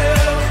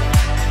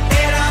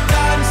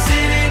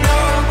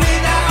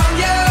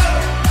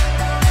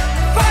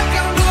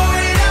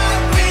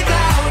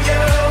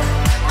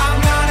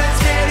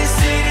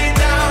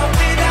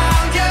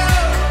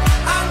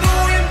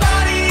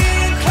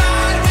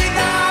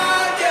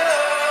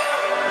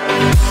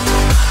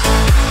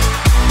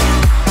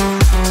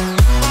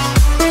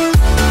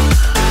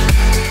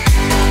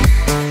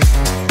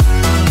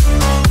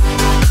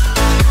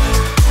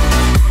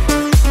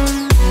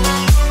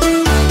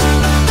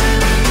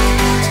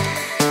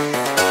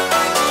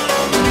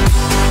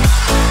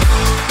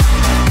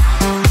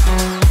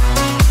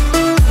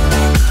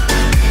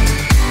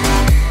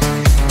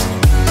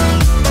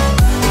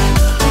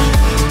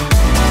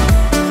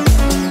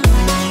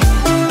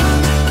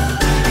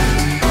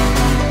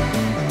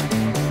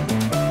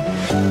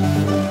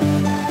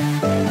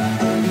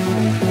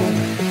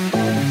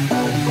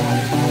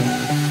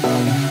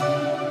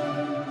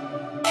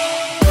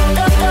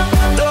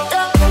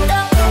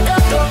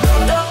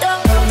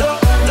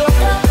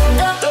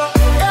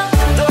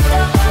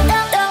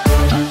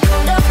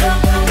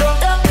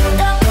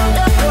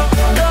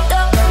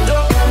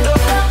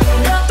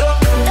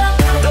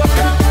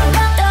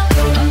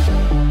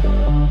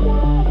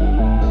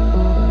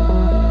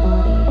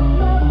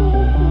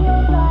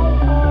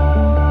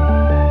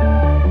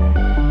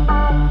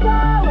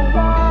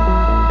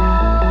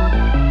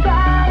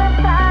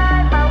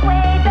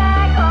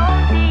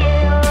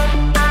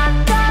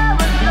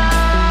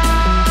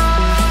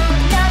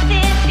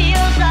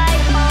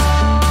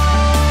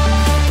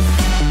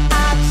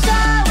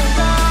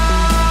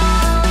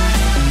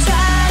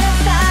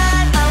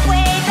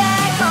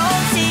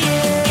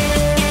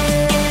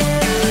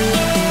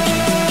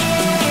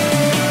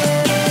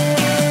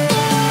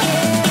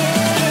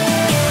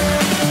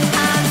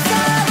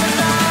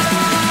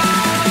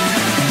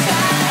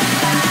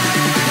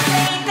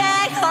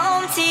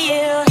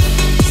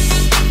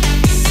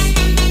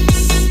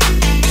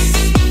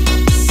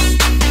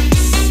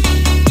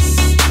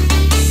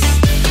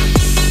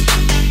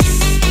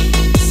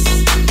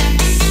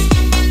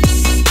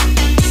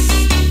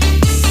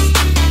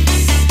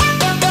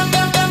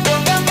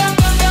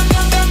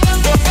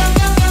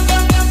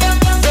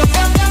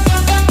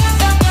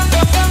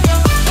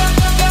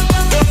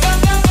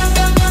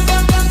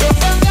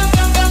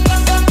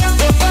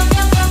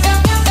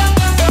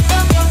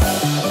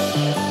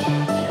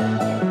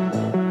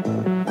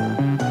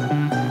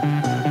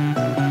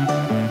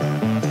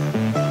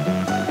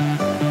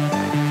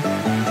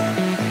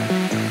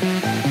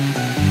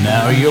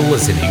you're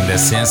listening to the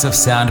Sense of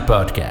Sound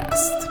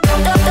podcast.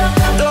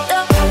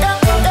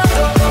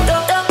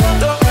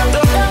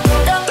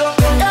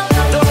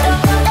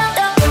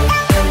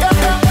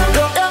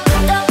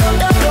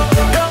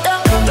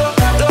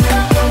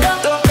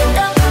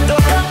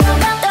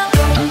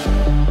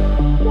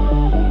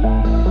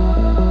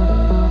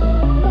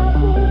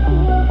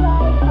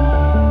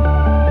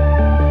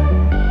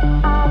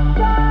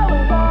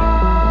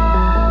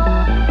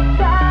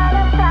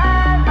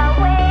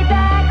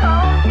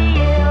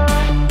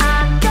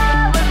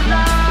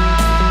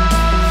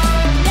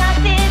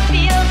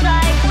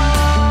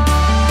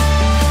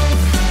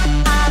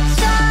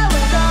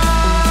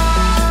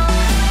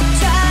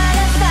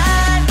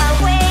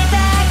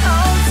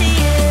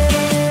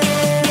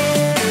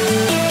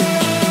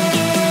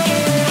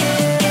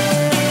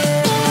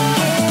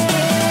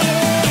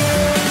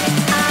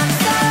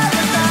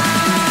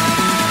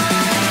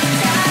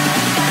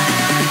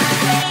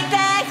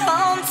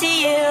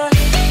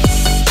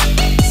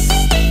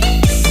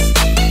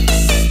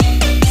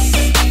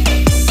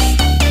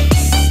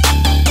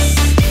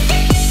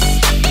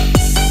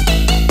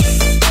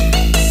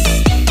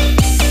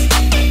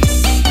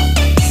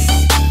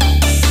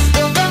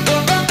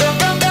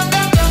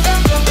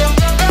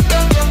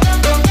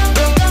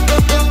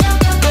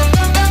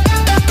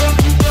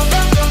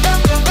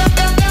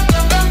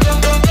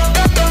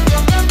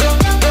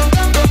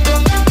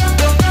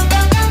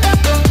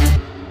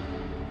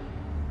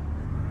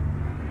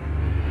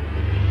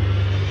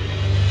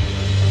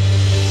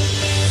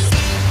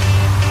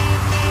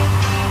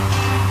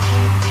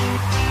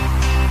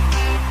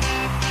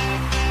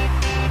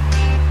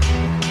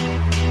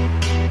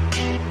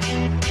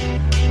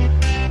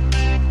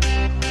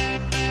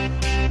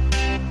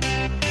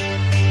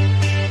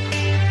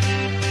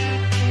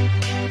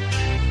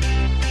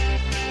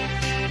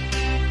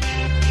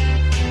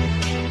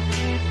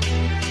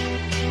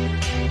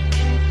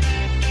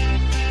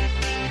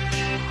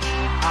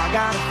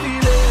 got a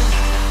feeling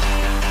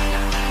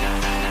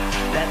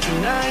that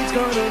tonight's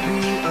gonna be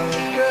a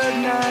good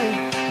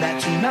night. That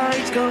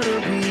tonight's gonna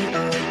be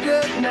a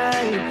good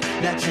night.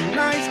 That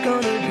tonight's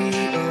gonna be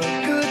a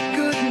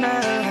good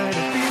night.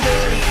 A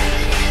feeling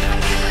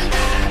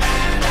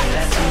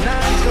that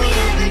tonight's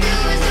gonna be a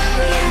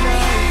good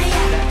night.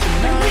 That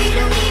tonight's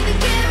gonna be a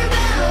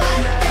good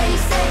night. They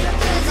say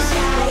 'cause it's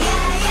yeah,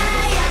 yeah,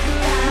 yeah, yeah,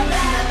 blah,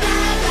 blah,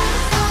 blah,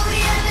 blah. All we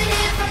ever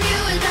hear from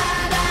you is blah,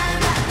 blah,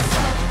 blah.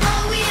 So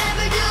all we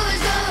ever do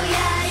is go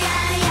yeah,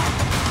 yeah,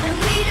 yeah. And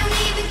we don't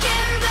even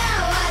care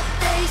about what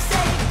they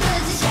say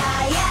 'cause it's yeah,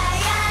 yeah,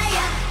 yeah,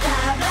 yeah,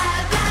 blah, blah,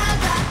 blah,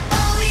 blah.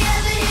 All we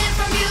ever hear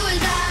from you is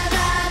blah,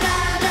 blah,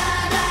 blah, blah,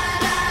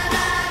 blah,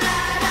 blah,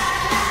 blah, blah,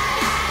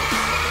 blah.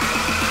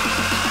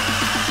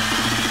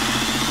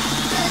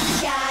 'Cause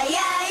it's yeah,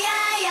 yeah,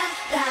 yeah, yeah,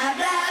 blah,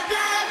 blah,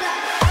 blah, blah.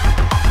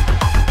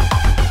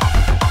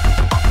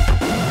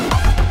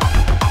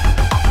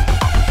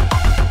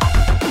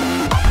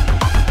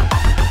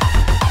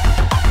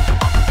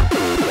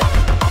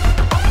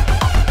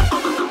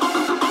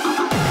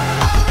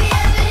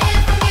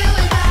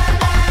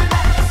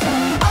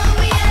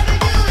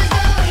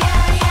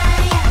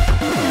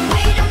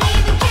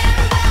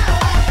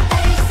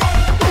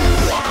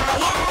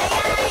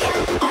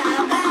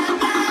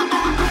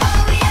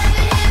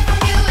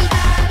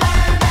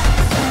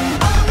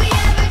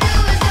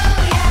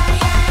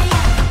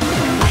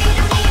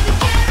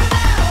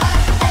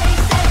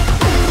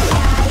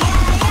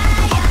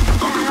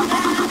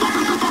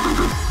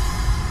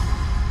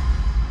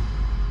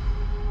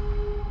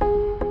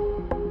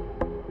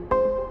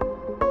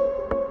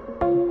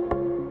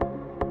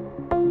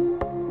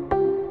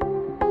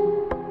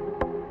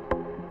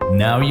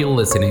 Now you're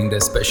listening to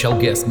a special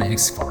guest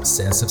mix for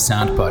Sense of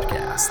Sound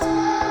podcast.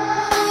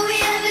 All we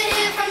ever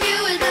hear from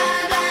you is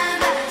blah, blah,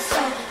 blah. So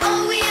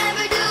all we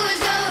ever do is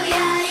go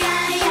yeah,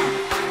 yeah,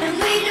 yeah. And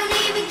we don't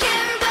even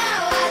care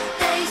about what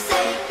they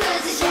say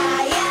 'cause it's yeah,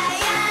 yeah,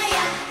 yeah,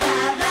 yeah,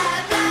 blah, blah,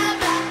 blah,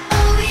 blah.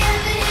 All we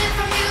ever hear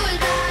from you is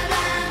blah,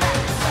 blah, blah.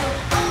 So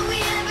all we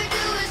ever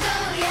do is go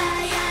yeah,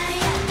 yeah,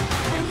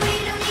 yeah. And we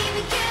don't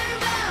even care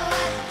about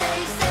what they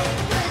say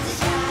 'cause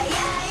it's yeah,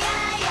 yeah,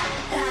 yeah, yeah,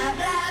 blah,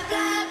 blah,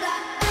 blah, blah.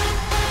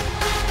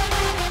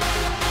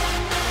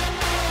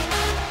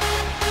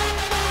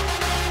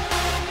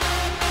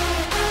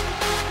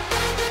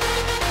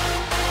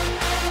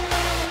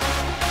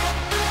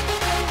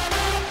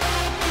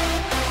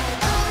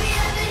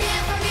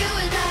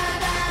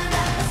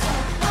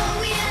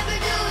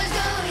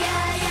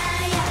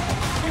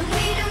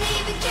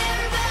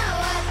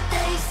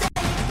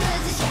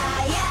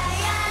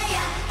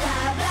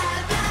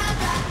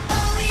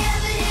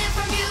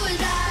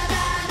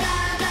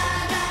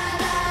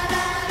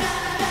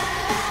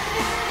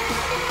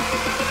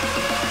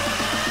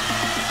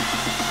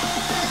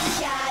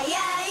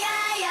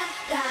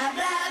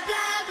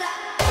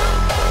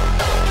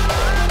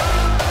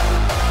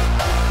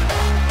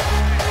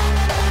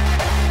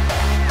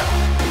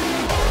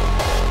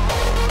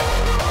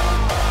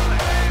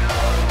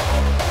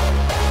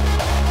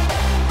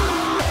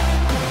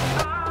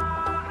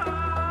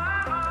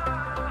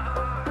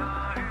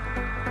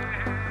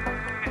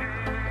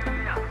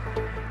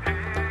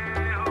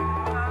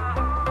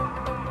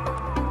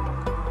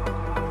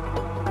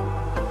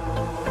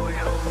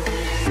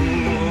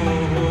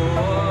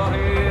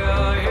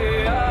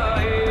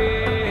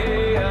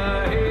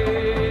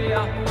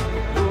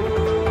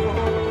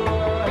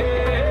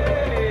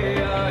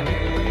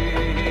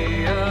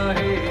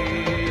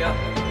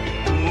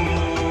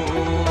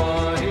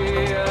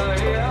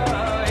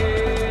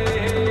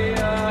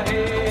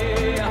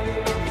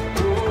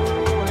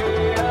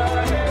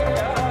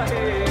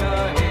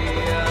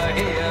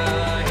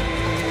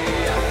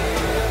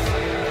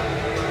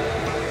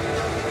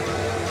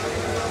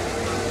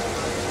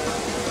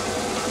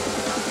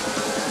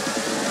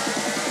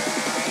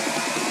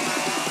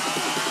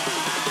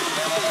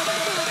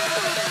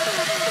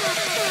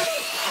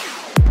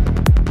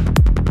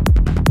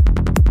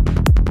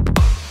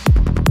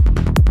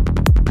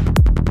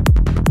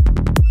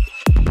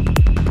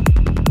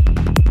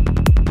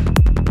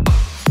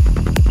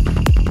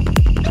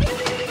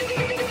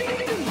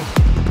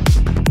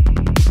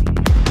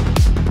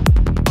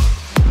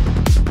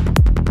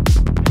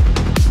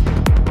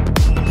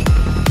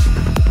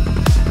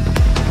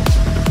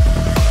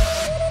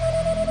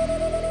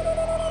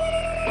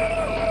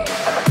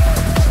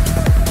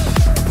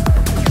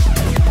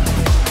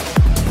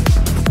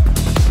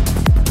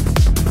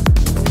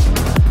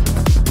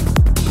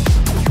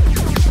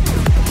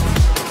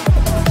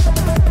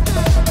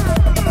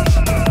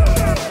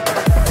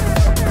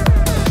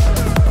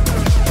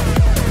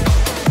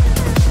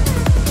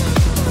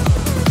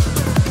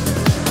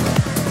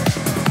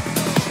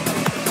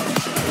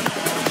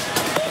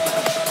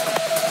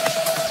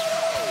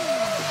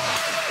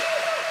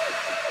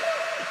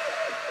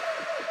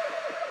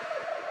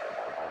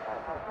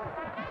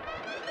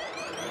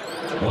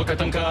 か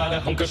たんかで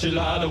本かし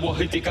らでを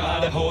ひてか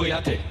でほ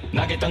やて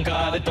投げたん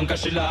かでとんか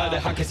しらで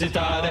吐きせ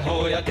たで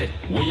ほやて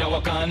ウやわ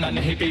かんな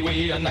ねひぴウ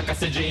ィや泣か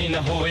せじ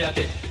なほや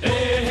てへへ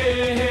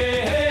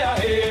へや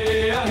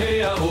へやへ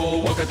や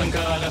ほわかたんか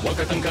でわ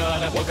かたんか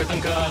でわかたん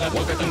かで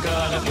わかたんか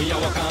でウや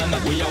わかんな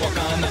ウやわ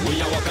かんなウ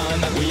やわかん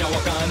なウやわ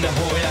かんな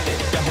ほやて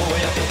やほ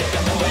やて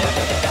やほや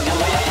てや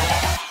ほやて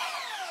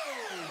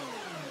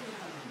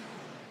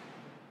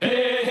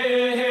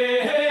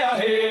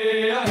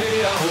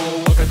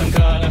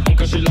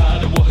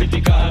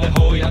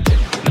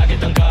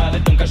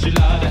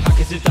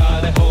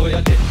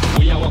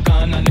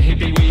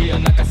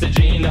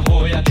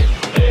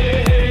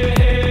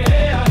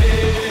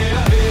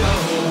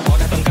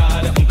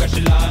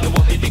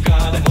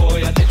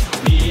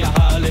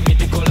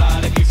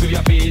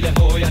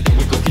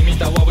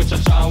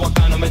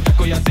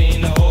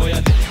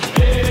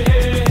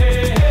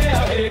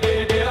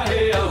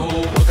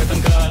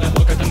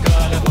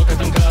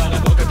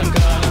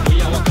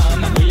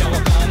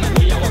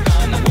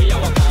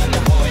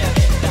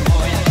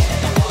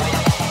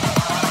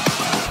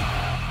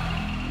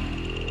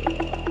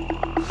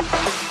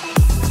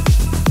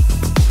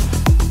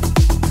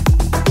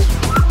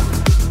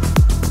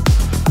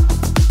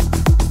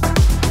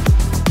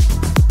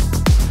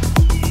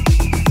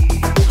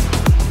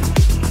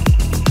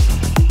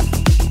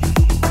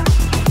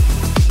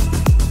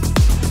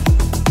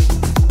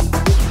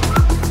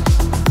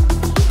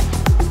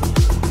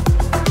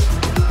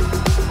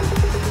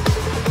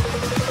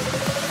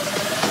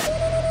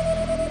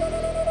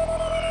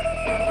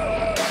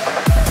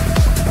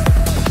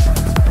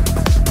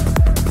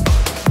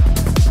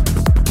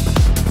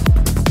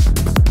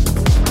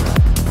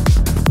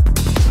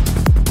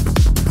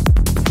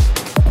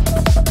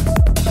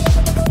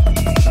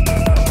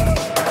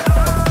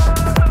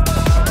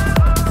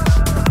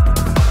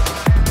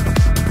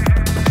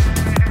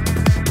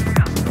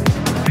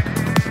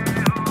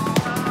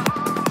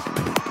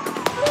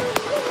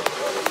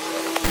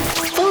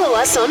Follow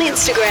us on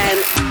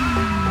Instagram